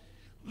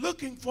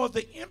looking for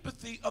the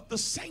empathy of the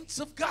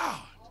saints of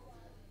God.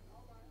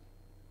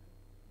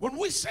 When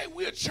we say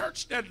we're a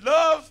church that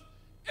love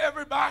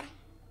everybody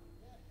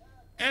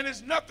and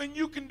there's nothing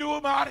you can do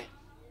about it,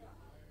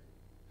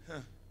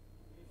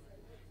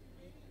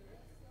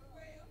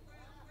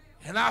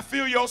 and I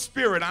feel your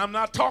spirit. I'm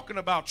not talking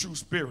about true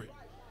spirit.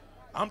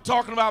 I'm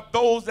talking about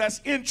those that's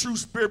in true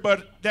spirit,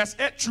 but that's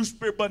at true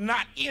spirit, but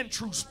not in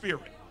true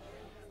spirit.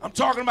 I'm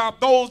talking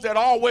about those that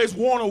always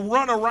want to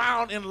run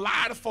around and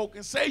lie to folk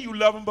and say you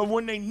love them, but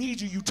when they need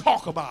you, you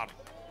talk about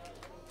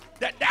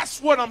it. That's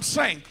what I'm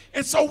saying.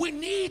 And so we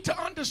need to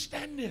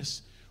understand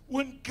this.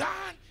 When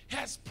God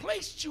has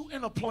placed you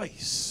in a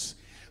place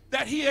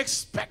that he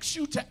expects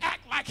you to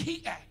act like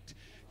he acts,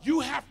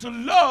 you have to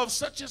love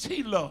such as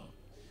he loved.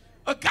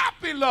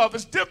 Agape love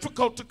is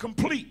difficult to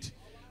complete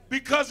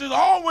because it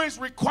always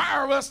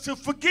requires us to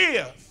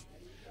forgive.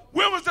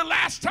 When was the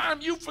last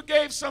time you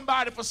forgave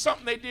somebody for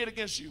something they did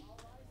against you?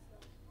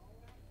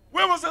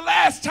 When was the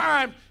last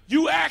time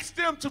you asked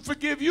them to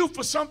forgive you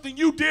for something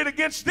you did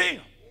against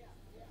them?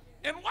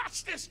 And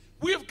watch this.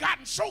 We have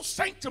gotten so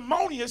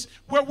sanctimonious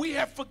where we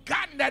have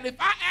forgotten that if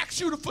I ask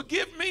you to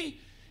forgive me,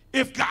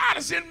 if God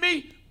is in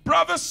me,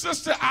 brother,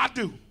 sister, I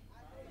do.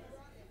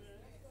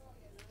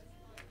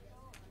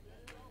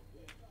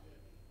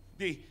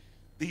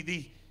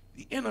 The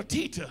inner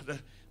tita,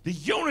 the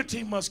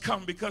unity must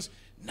come, because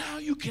now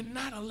you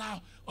cannot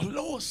allow a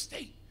lower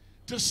state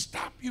to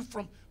stop you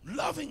from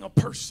loving a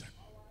person.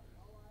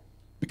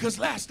 Because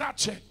last I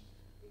checked,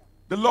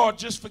 the Lord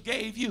just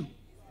forgave you.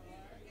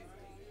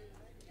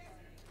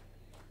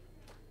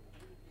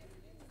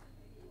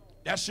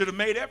 That should have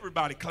made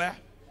everybody clap.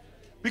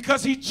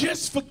 Because he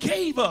just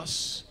forgave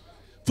us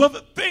for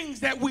the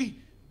things that we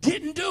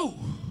didn't do.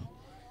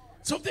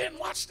 So then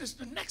watch this.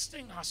 The next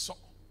thing I saw,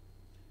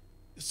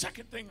 the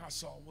second thing I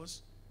saw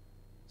was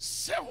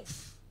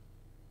self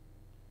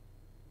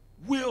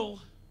will.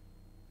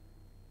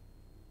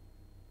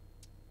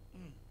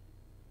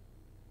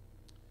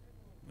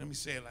 Let me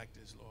say it like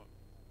this, Lord.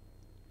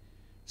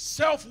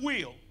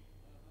 Self-will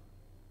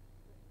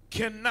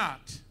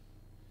cannot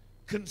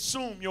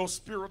consume your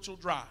spiritual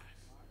drive.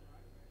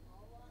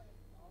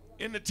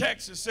 In the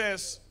text it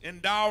says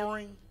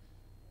enduring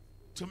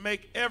to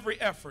make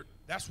every effort.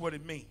 That's what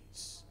it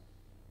means.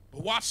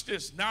 But watch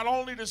this. Not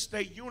only to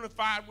stay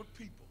unified with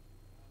people,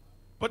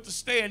 but to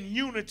stay in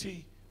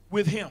unity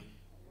with him.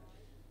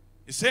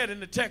 It said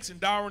in the text,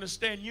 enduring to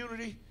stay in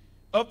unity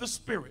of the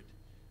Spirit.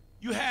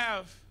 You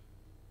have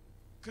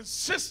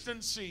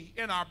consistency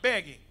in our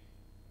begging,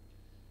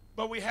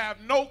 but we have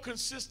no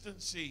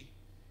consistency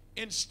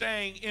in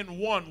staying in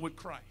one with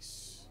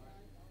Christ.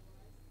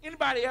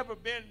 Anybody ever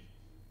been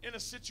in a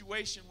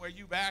situation where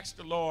you've asked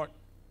the Lord,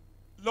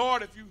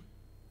 Lord, if you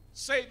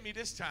save me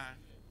this time,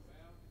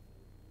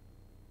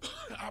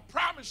 I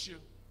promise you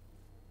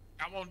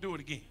I won't do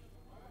it again.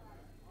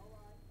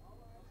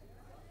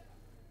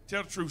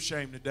 Tell the truth,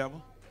 shame the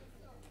devil.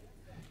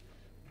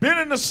 Been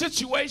in a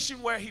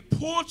situation where he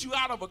pulled you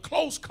out of a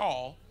close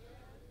call,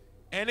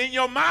 and in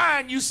your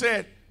mind you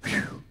said,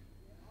 "Phew,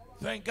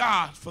 thank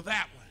God for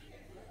that one."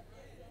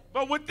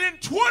 But within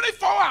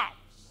 24 hours,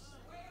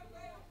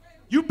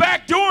 you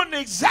back doing the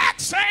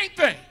exact same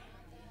thing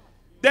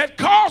that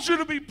caused you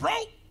to be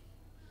broke,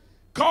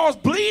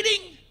 caused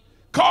bleeding,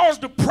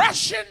 caused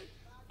depression,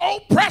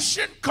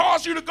 oppression,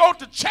 caused you to go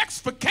to checks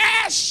for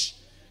cash,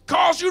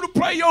 caused you to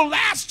play your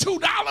last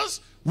 $2.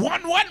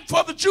 One wasn't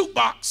for the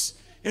jukebox,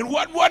 and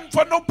one wasn't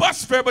for no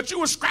bus fare, but you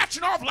were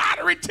scratching off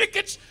lottery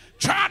tickets,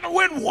 trying to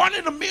win 1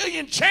 in a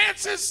million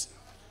chances.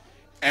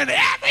 And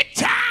every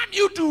time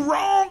you do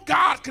wrong,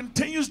 God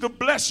continues to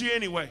bless you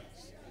anyway.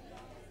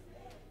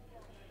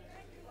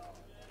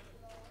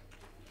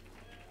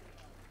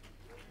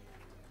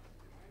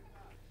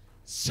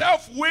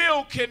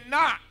 Self-will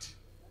cannot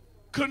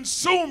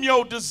consume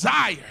your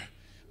desire,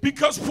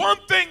 because one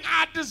thing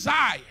I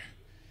desire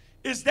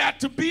is that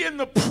to be in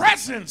the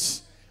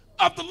presence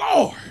of the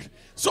Lord.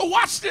 So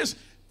watch this.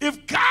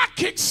 If God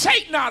kicked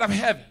Satan out of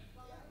heaven,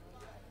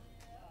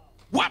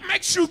 what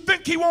makes you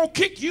think he won't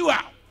kick you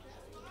out?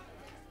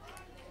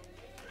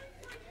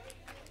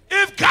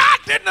 If God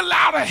didn't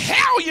allow the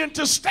hellion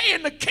to stay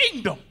in the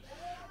kingdom,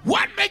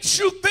 what makes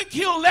you think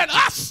he'll let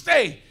us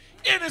stay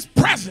in his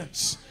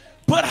presence?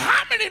 But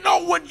how many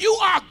know when you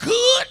are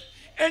good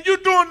and you're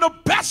doing the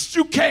best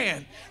you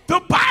can, the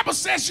Bible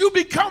says you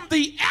become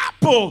the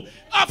apple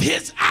of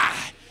his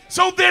eye.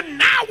 So then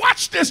now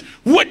watch this.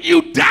 When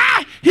you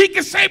die, he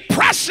can say,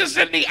 precious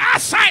in the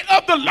eyesight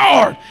of the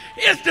Lord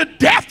is the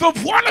death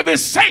of one of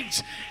his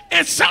saints.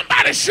 And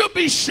somebody should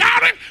be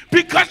shouting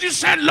because you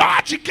said,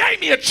 Lord, you gave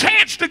me a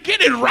chance to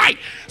get it right.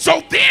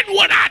 So then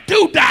when I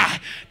do die,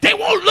 they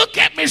won't look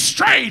at me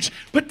strange,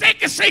 but they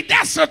can say,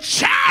 that's a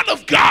child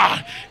of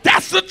God.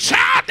 That's a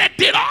child that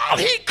did all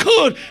he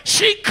could,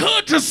 she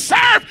could, to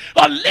serve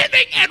a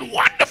living and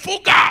wonderful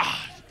God.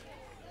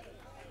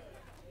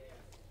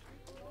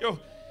 Yo,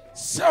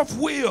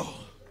 self-will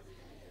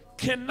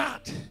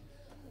cannot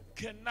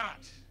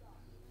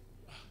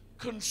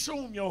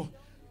consume your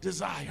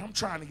desire. I'm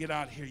trying to get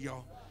out of here,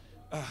 y'all.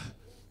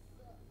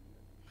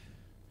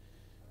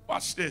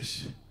 Watch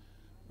this.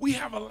 We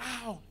have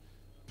allowed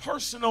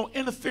personal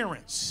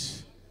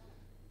interference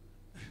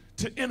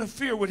to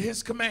interfere with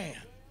his command.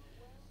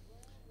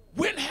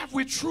 When have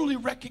we truly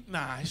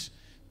recognized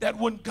that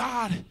when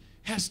God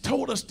has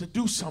told us to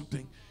do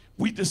something,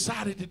 we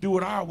decided to do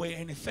it our way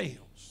and it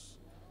fails?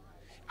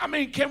 I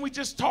mean, can we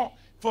just talk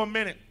for a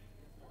minute?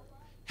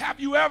 Have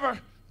you ever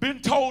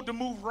been told to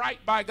move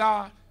right by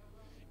God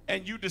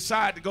and you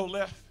decide to go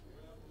left?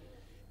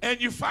 And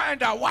you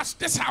find out, watch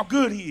this, how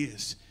good he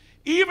is.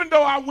 Even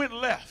though I went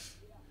left,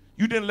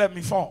 you didn't let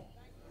me fall.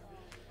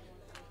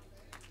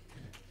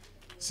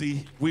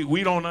 See,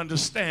 we don't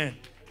understand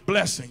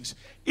blessings.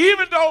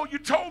 Even though you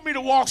told me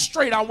to walk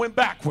straight, I went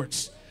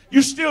backwards.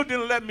 You still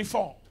didn't let me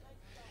fall.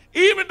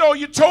 Even though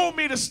you told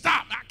me to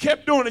stop, I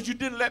kept doing it. You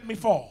didn't let me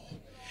fall.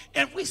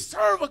 And we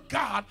serve a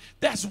God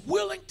that's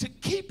willing to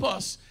keep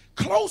us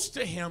close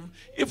to him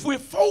if we're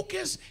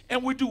focused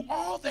and we do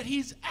all that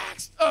he's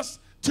asked us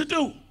to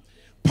do.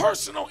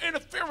 Personal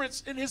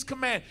interference in his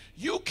command.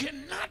 You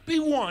cannot be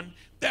one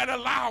that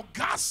allow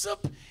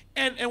gossip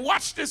and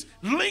watch this,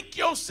 link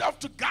yourself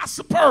to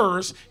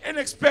gossipers and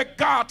expect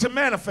God to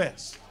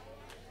manifest.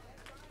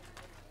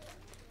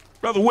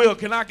 Brother Will,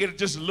 can I get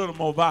just a little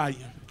more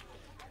volume?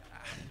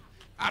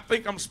 I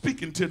think I'm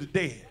speaking to the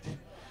dead.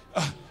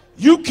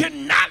 You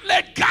cannot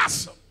let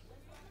gossip,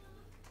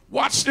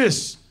 watch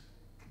this,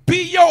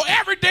 be your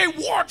everyday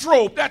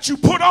wardrobe that you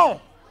put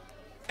on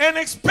and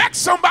expect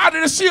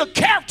somebody to see a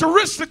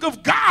characteristic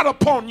of God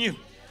upon you.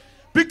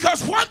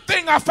 Because one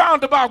thing I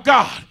found about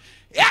God,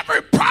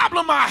 every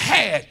problem I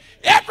had,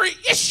 every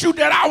issue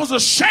that I was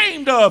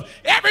ashamed of,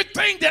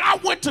 everything that I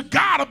went to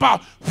God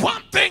about,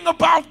 one thing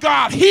about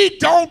God, he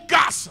don't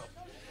gossip.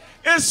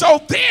 And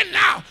so then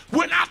now,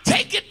 when I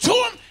take it to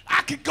him,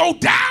 I can go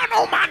down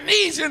on my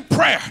knees in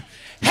prayer,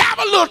 have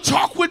a little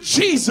talk with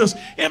Jesus,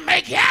 and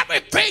make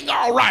everything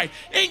all right.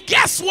 And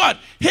guess what?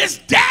 His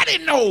daddy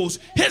knows,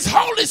 his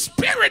Holy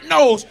Spirit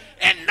knows,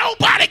 and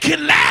nobody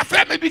can laugh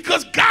at me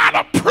because God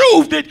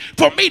approved it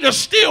for me to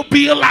still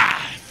be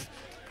alive.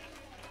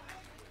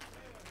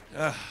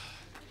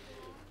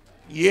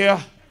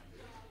 Yeah.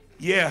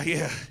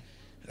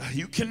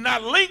 You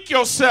cannot link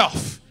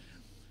yourself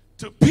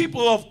to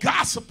people of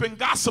gossip and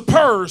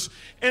gossipers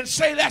and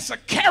say that's a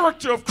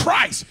character of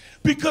Christ,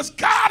 because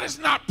God is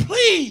not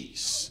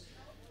pleased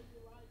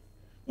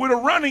with a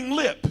running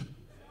lip.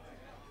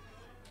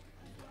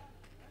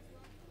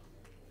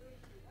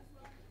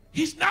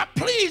 He's not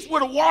pleased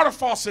with a water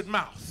faucet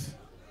mouth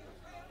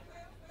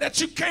that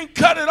you can't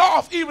cut it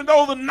off even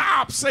though the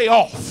knobs say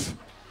off.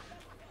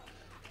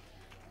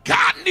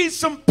 God needs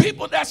some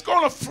people that's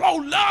going to flow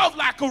love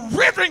like a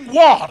rivering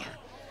water,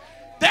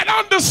 that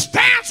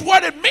understands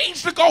what it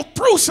means to go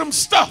through some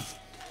stuff,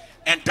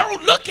 And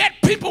don't look at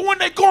people when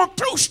they're going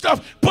through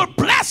stuff, but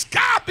bless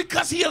God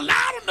because he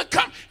allowed them to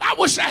come. I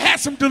wish I had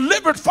some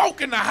delivered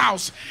folk in the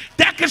house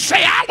that could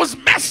say I was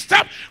messed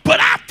up, but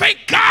I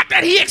thank God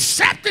that he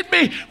accepted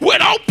me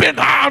with open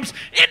arms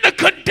in the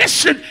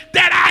condition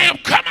that I am.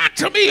 Come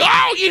unto me,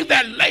 all ye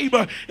that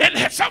labor.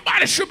 And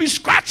somebody should be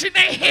scratching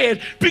their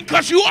head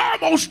because you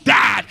almost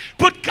died,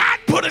 but God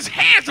put his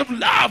hands of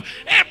love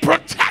and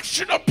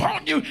protection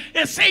upon you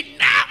and say,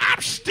 now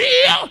I'm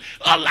still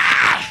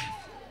alive.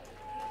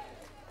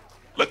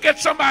 Look at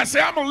somebody and say,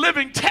 I'm a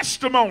living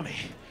testimony.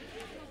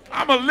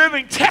 I'm a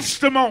living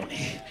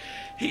testimony.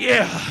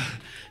 Yeah.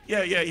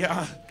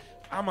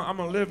 I'm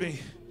a living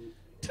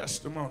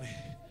testimony.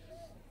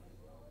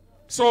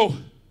 So,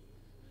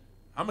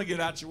 I'm going to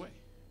get out your way.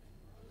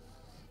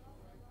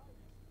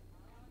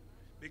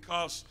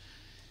 Because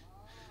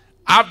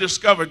I've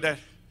discovered that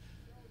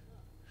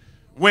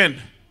when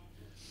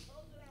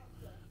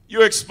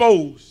you're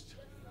exposed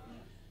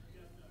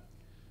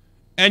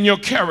and your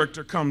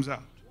character comes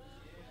out,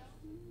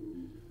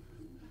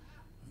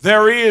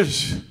 there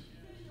is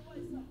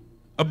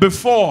a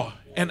before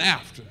and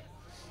after.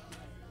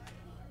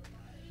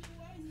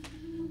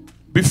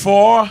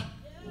 Before,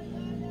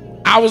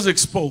 I was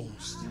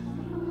exposed.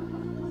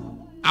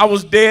 I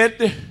was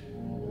dead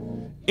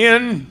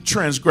in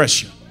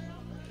transgression.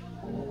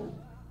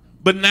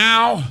 But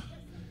now,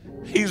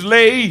 he's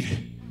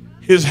laid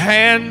his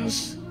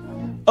hands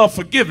of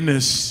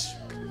forgiveness.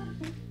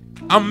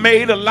 I'm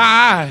made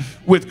alive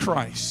with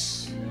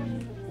Christ.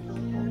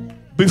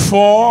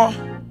 Before,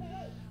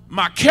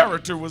 my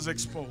character was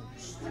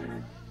exposed.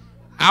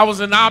 I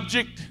was an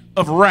object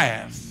of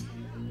wrath.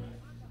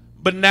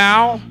 But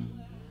now,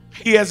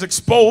 he has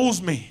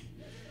exposed me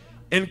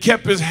and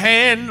kept his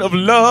hand of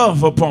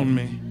love upon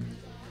me.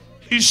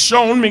 He's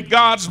shown me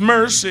God's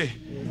mercy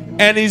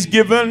and he's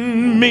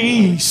given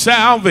me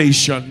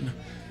salvation.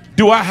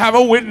 Do I have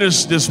a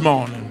witness this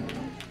morning?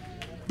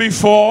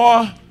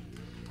 Before,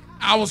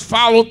 I was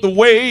followed the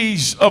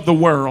ways of the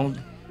world.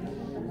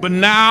 But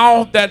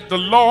now that the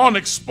Lord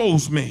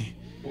exposed me,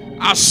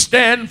 I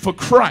stand for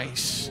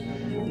Christ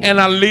and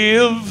I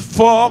live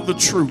for the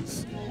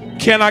truth.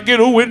 Can I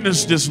get a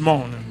witness this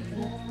morning?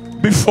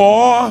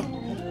 Before,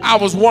 I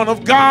was one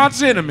of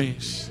God's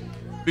enemies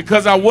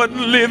because I wasn't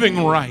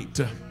living right.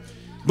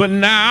 But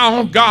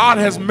now God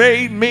has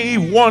made me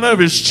one of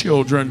his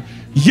children.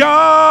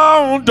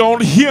 Y'all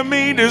don't hear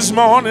me this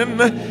morning.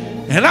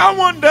 And I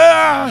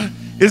wonder,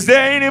 is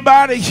there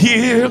anybody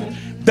here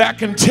that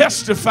can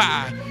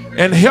testify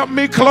and help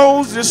me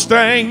close this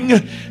thing,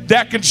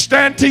 that can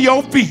stand to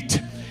your feet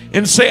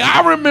and say,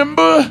 I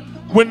remember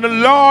when the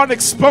Lord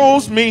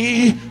exposed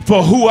me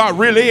for who I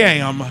really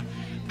am.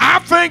 I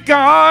thank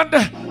God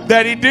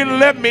that he didn't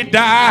let me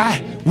die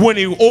when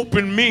he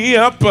opened me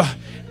up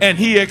and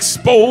he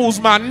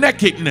exposed my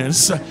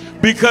nakedness,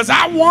 because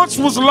I once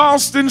was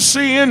lost in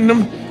sin.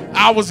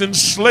 I was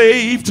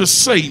enslaved to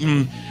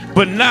Satan,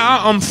 but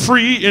now I'm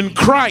free in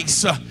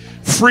Christ,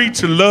 free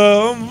to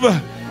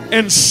love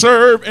and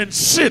serve and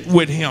sit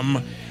with him.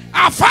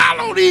 I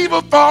followed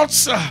evil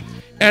thoughts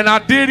and I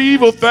did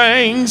evil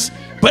things,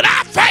 but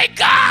I thank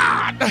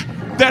God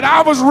that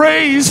I was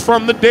raised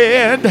from the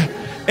dead,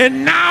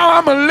 and now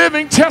I'm a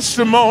living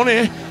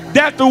testimony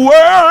that the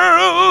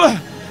world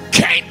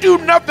can't do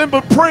nothing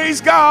but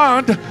praise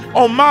God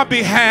on my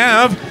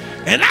behalf.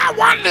 And I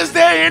wonder, is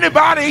there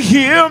anybody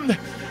here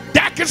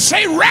that can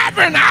say,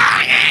 Reverend,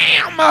 I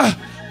am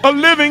a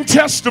living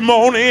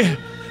testimony.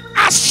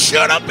 I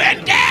should have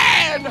been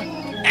dead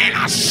and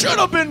I should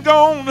have been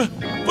gone,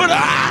 but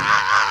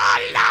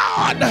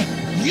Lord,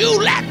 you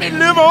let me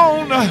live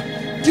on.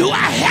 Do I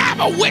have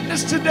a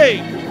witness today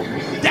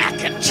that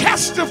can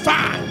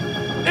testify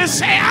and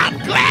say, I'm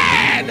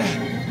glad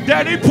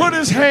that he put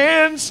his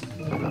hands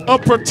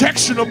of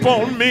protection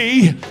upon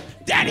me,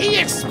 that he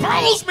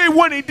exposed me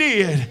when he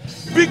did,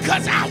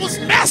 because I was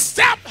messed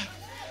up,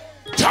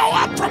 tore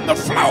up from the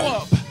floor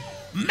up,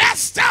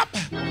 messed up,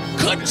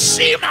 couldn't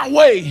see my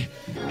way.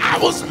 I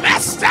was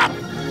messed up,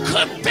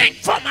 couldn't think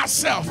for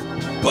myself.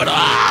 But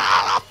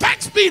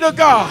thanks be to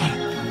God,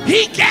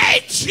 he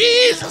gave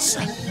Jesus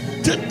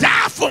to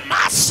die for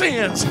my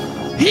sins.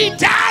 He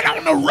died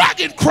on the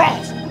rugged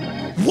cross.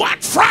 One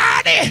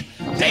Friday,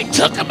 they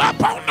took him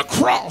up on the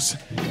cross,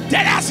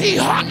 that as he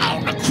hung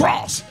on the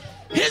cross,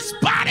 his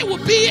body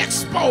would be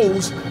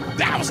exposed.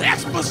 That was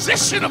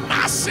exposition of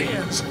my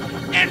sins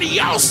and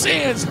your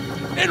sins.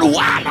 And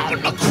while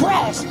on the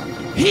cross,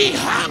 he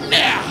hung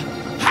there.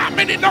 How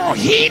many know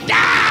he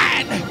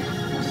died?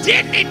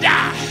 Didn't he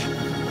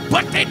die?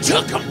 But they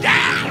took him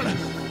down,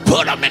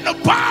 put him in the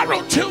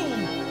borrowed tomb.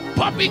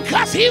 But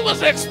because he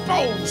was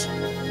exposed,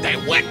 they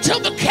went to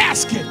the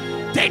casket.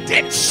 They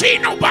didn't see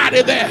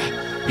nobody there.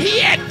 He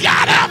had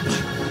got up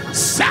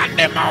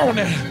Sunday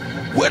morning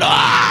with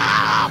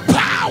all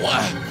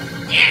power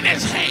in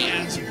his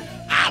hands.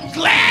 I'm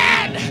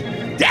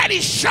glad that he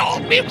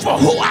showed me for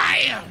who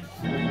I am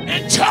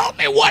and told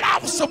me what I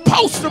was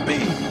supposed to be.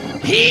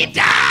 He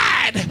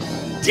died.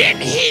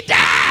 Didn't he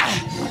die?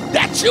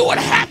 That you would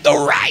have the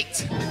right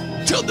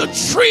to the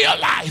tree of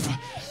life.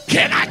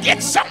 Can I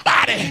get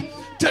somebody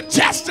to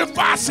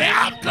testify? Say,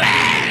 I'm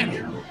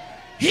glad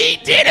he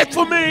did it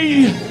for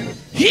me.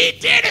 He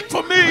did it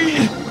for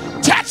me.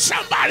 Touch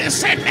somebody and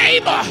say,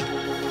 neighbor,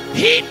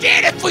 he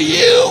did it for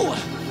you.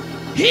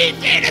 He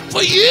did it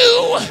for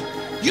you.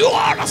 You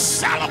ought to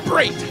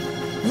celebrate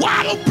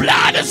while the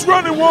blood is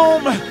running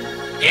warm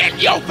in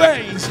your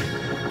veins.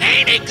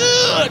 Ain't it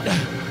good?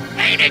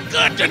 Ain't it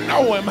good to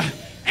know him?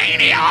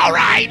 Ain't he all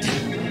right?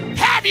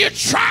 Have you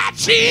tried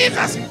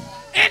Jesus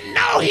and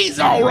know he's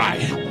all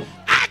right?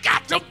 I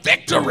got the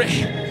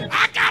victory.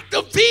 I got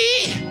the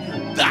V,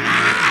 the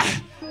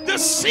I, the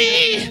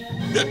C,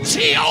 the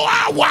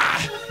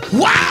G-O-R-Y.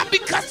 Why?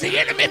 Because the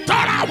enemy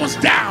thought I was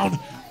down.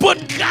 But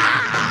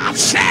God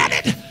said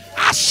it.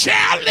 I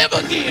shall live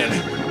again.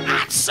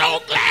 I'm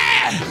so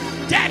glad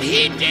that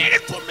he did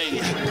it for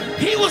me.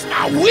 He was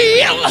my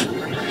wheel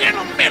in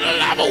the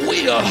middle of a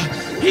wheel.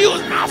 He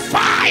was my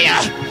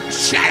fire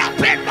shut up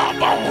in my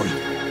bone.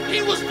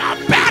 He was my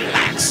battle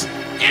axe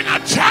in a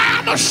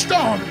time of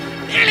storm.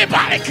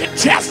 Anybody can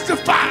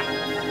testify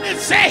and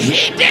say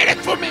he did it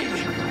for me.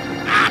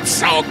 I'm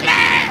so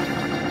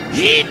glad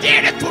he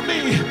did it for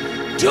me.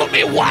 Do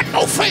me one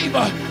more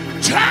favor.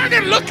 Turn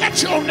and look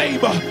at your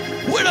neighbor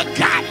with a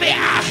godly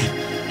eye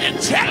and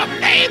tell him,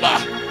 neighbor,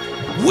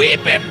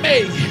 weeping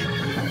may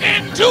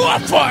endure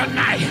for a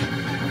night,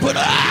 but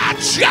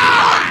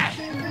joy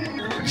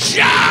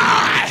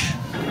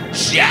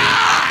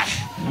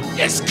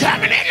is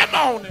coming in the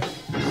morning.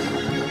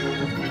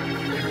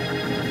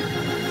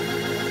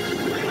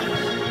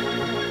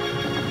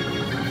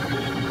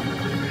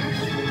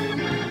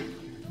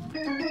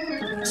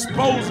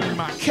 Exposing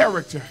my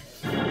character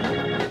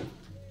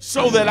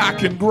so that I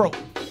can grow.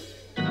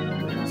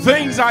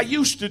 Things I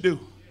used to do,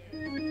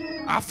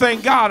 I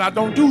thank God I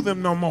don't do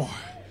them no more.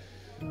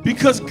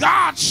 Because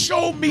God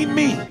showed me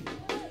me.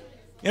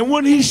 And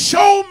when he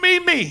showed me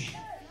me,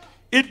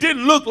 it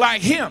didn't look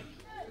like him.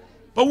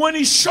 But when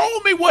he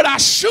showed me what I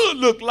should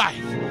look like,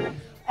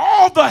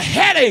 all the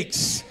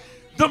headaches,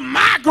 the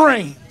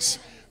migraines,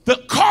 the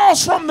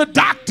calls from the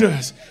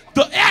doctors,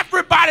 the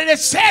everybody that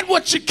said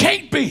what you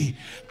can't be,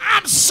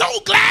 I'm so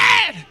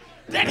glad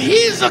that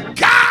he's a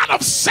God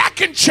of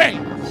second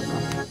chance.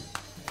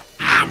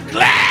 I'm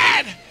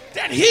glad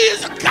that he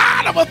is a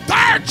God of a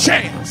third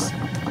chance.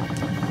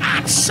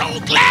 I'm so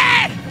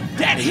glad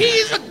that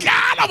he's a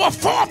God of a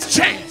fourth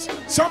chance.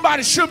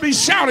 Somebody should be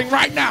shouting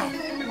right now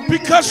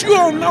because you're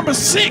on number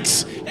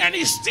 6 and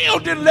he still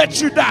didn't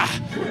let you die.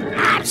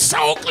 I'm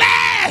so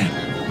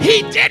glad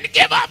he didn't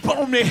give up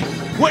on me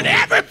when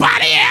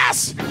everybody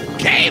else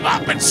gave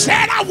up and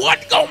said I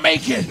wasn't going to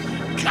make it.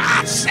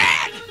 God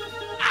said,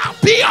 I'll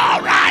be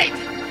all right.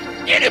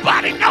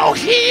 Anybody know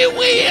he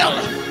will?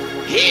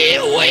 He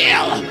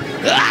will.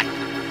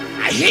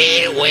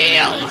 He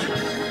will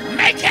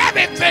make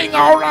everything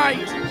all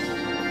right.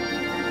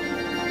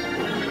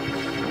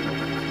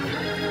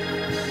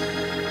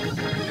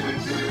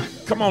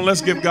 Come on,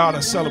 let's give God a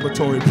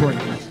celebratory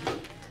praise.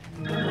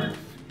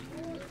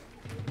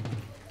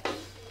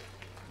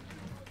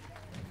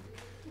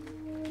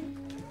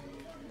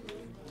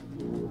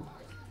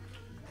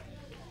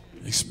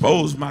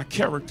 Expose my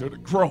character to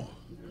grow.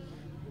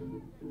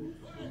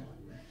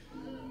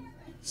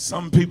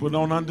 Some people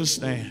don't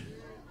understand.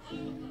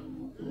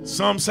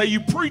 Some say you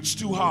preach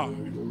too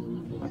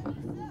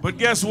hard. But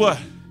guess what?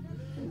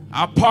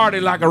 I party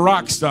like a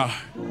rock star.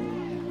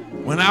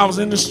 When I was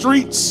in the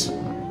streets,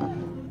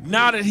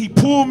 now that he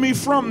pulled me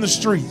from the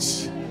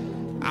streets,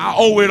 I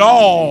owe it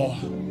all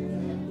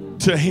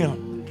to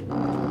him.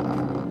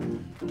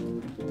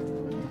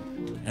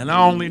 And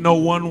I only know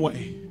one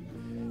way.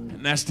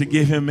 And that's to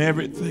give him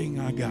everything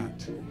I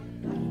got.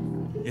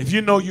 If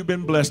you know you've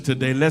been blessed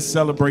today, let's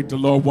celebrate the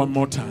Lord one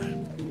more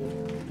time.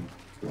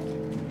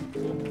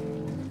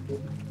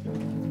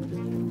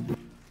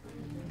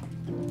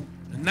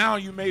 And now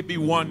you may be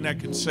one that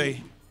can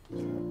say,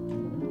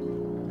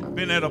 I've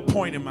been at a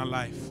point in my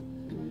life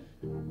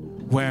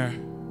where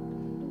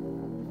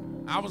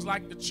I was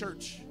like the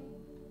church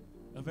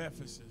of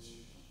Ephesus.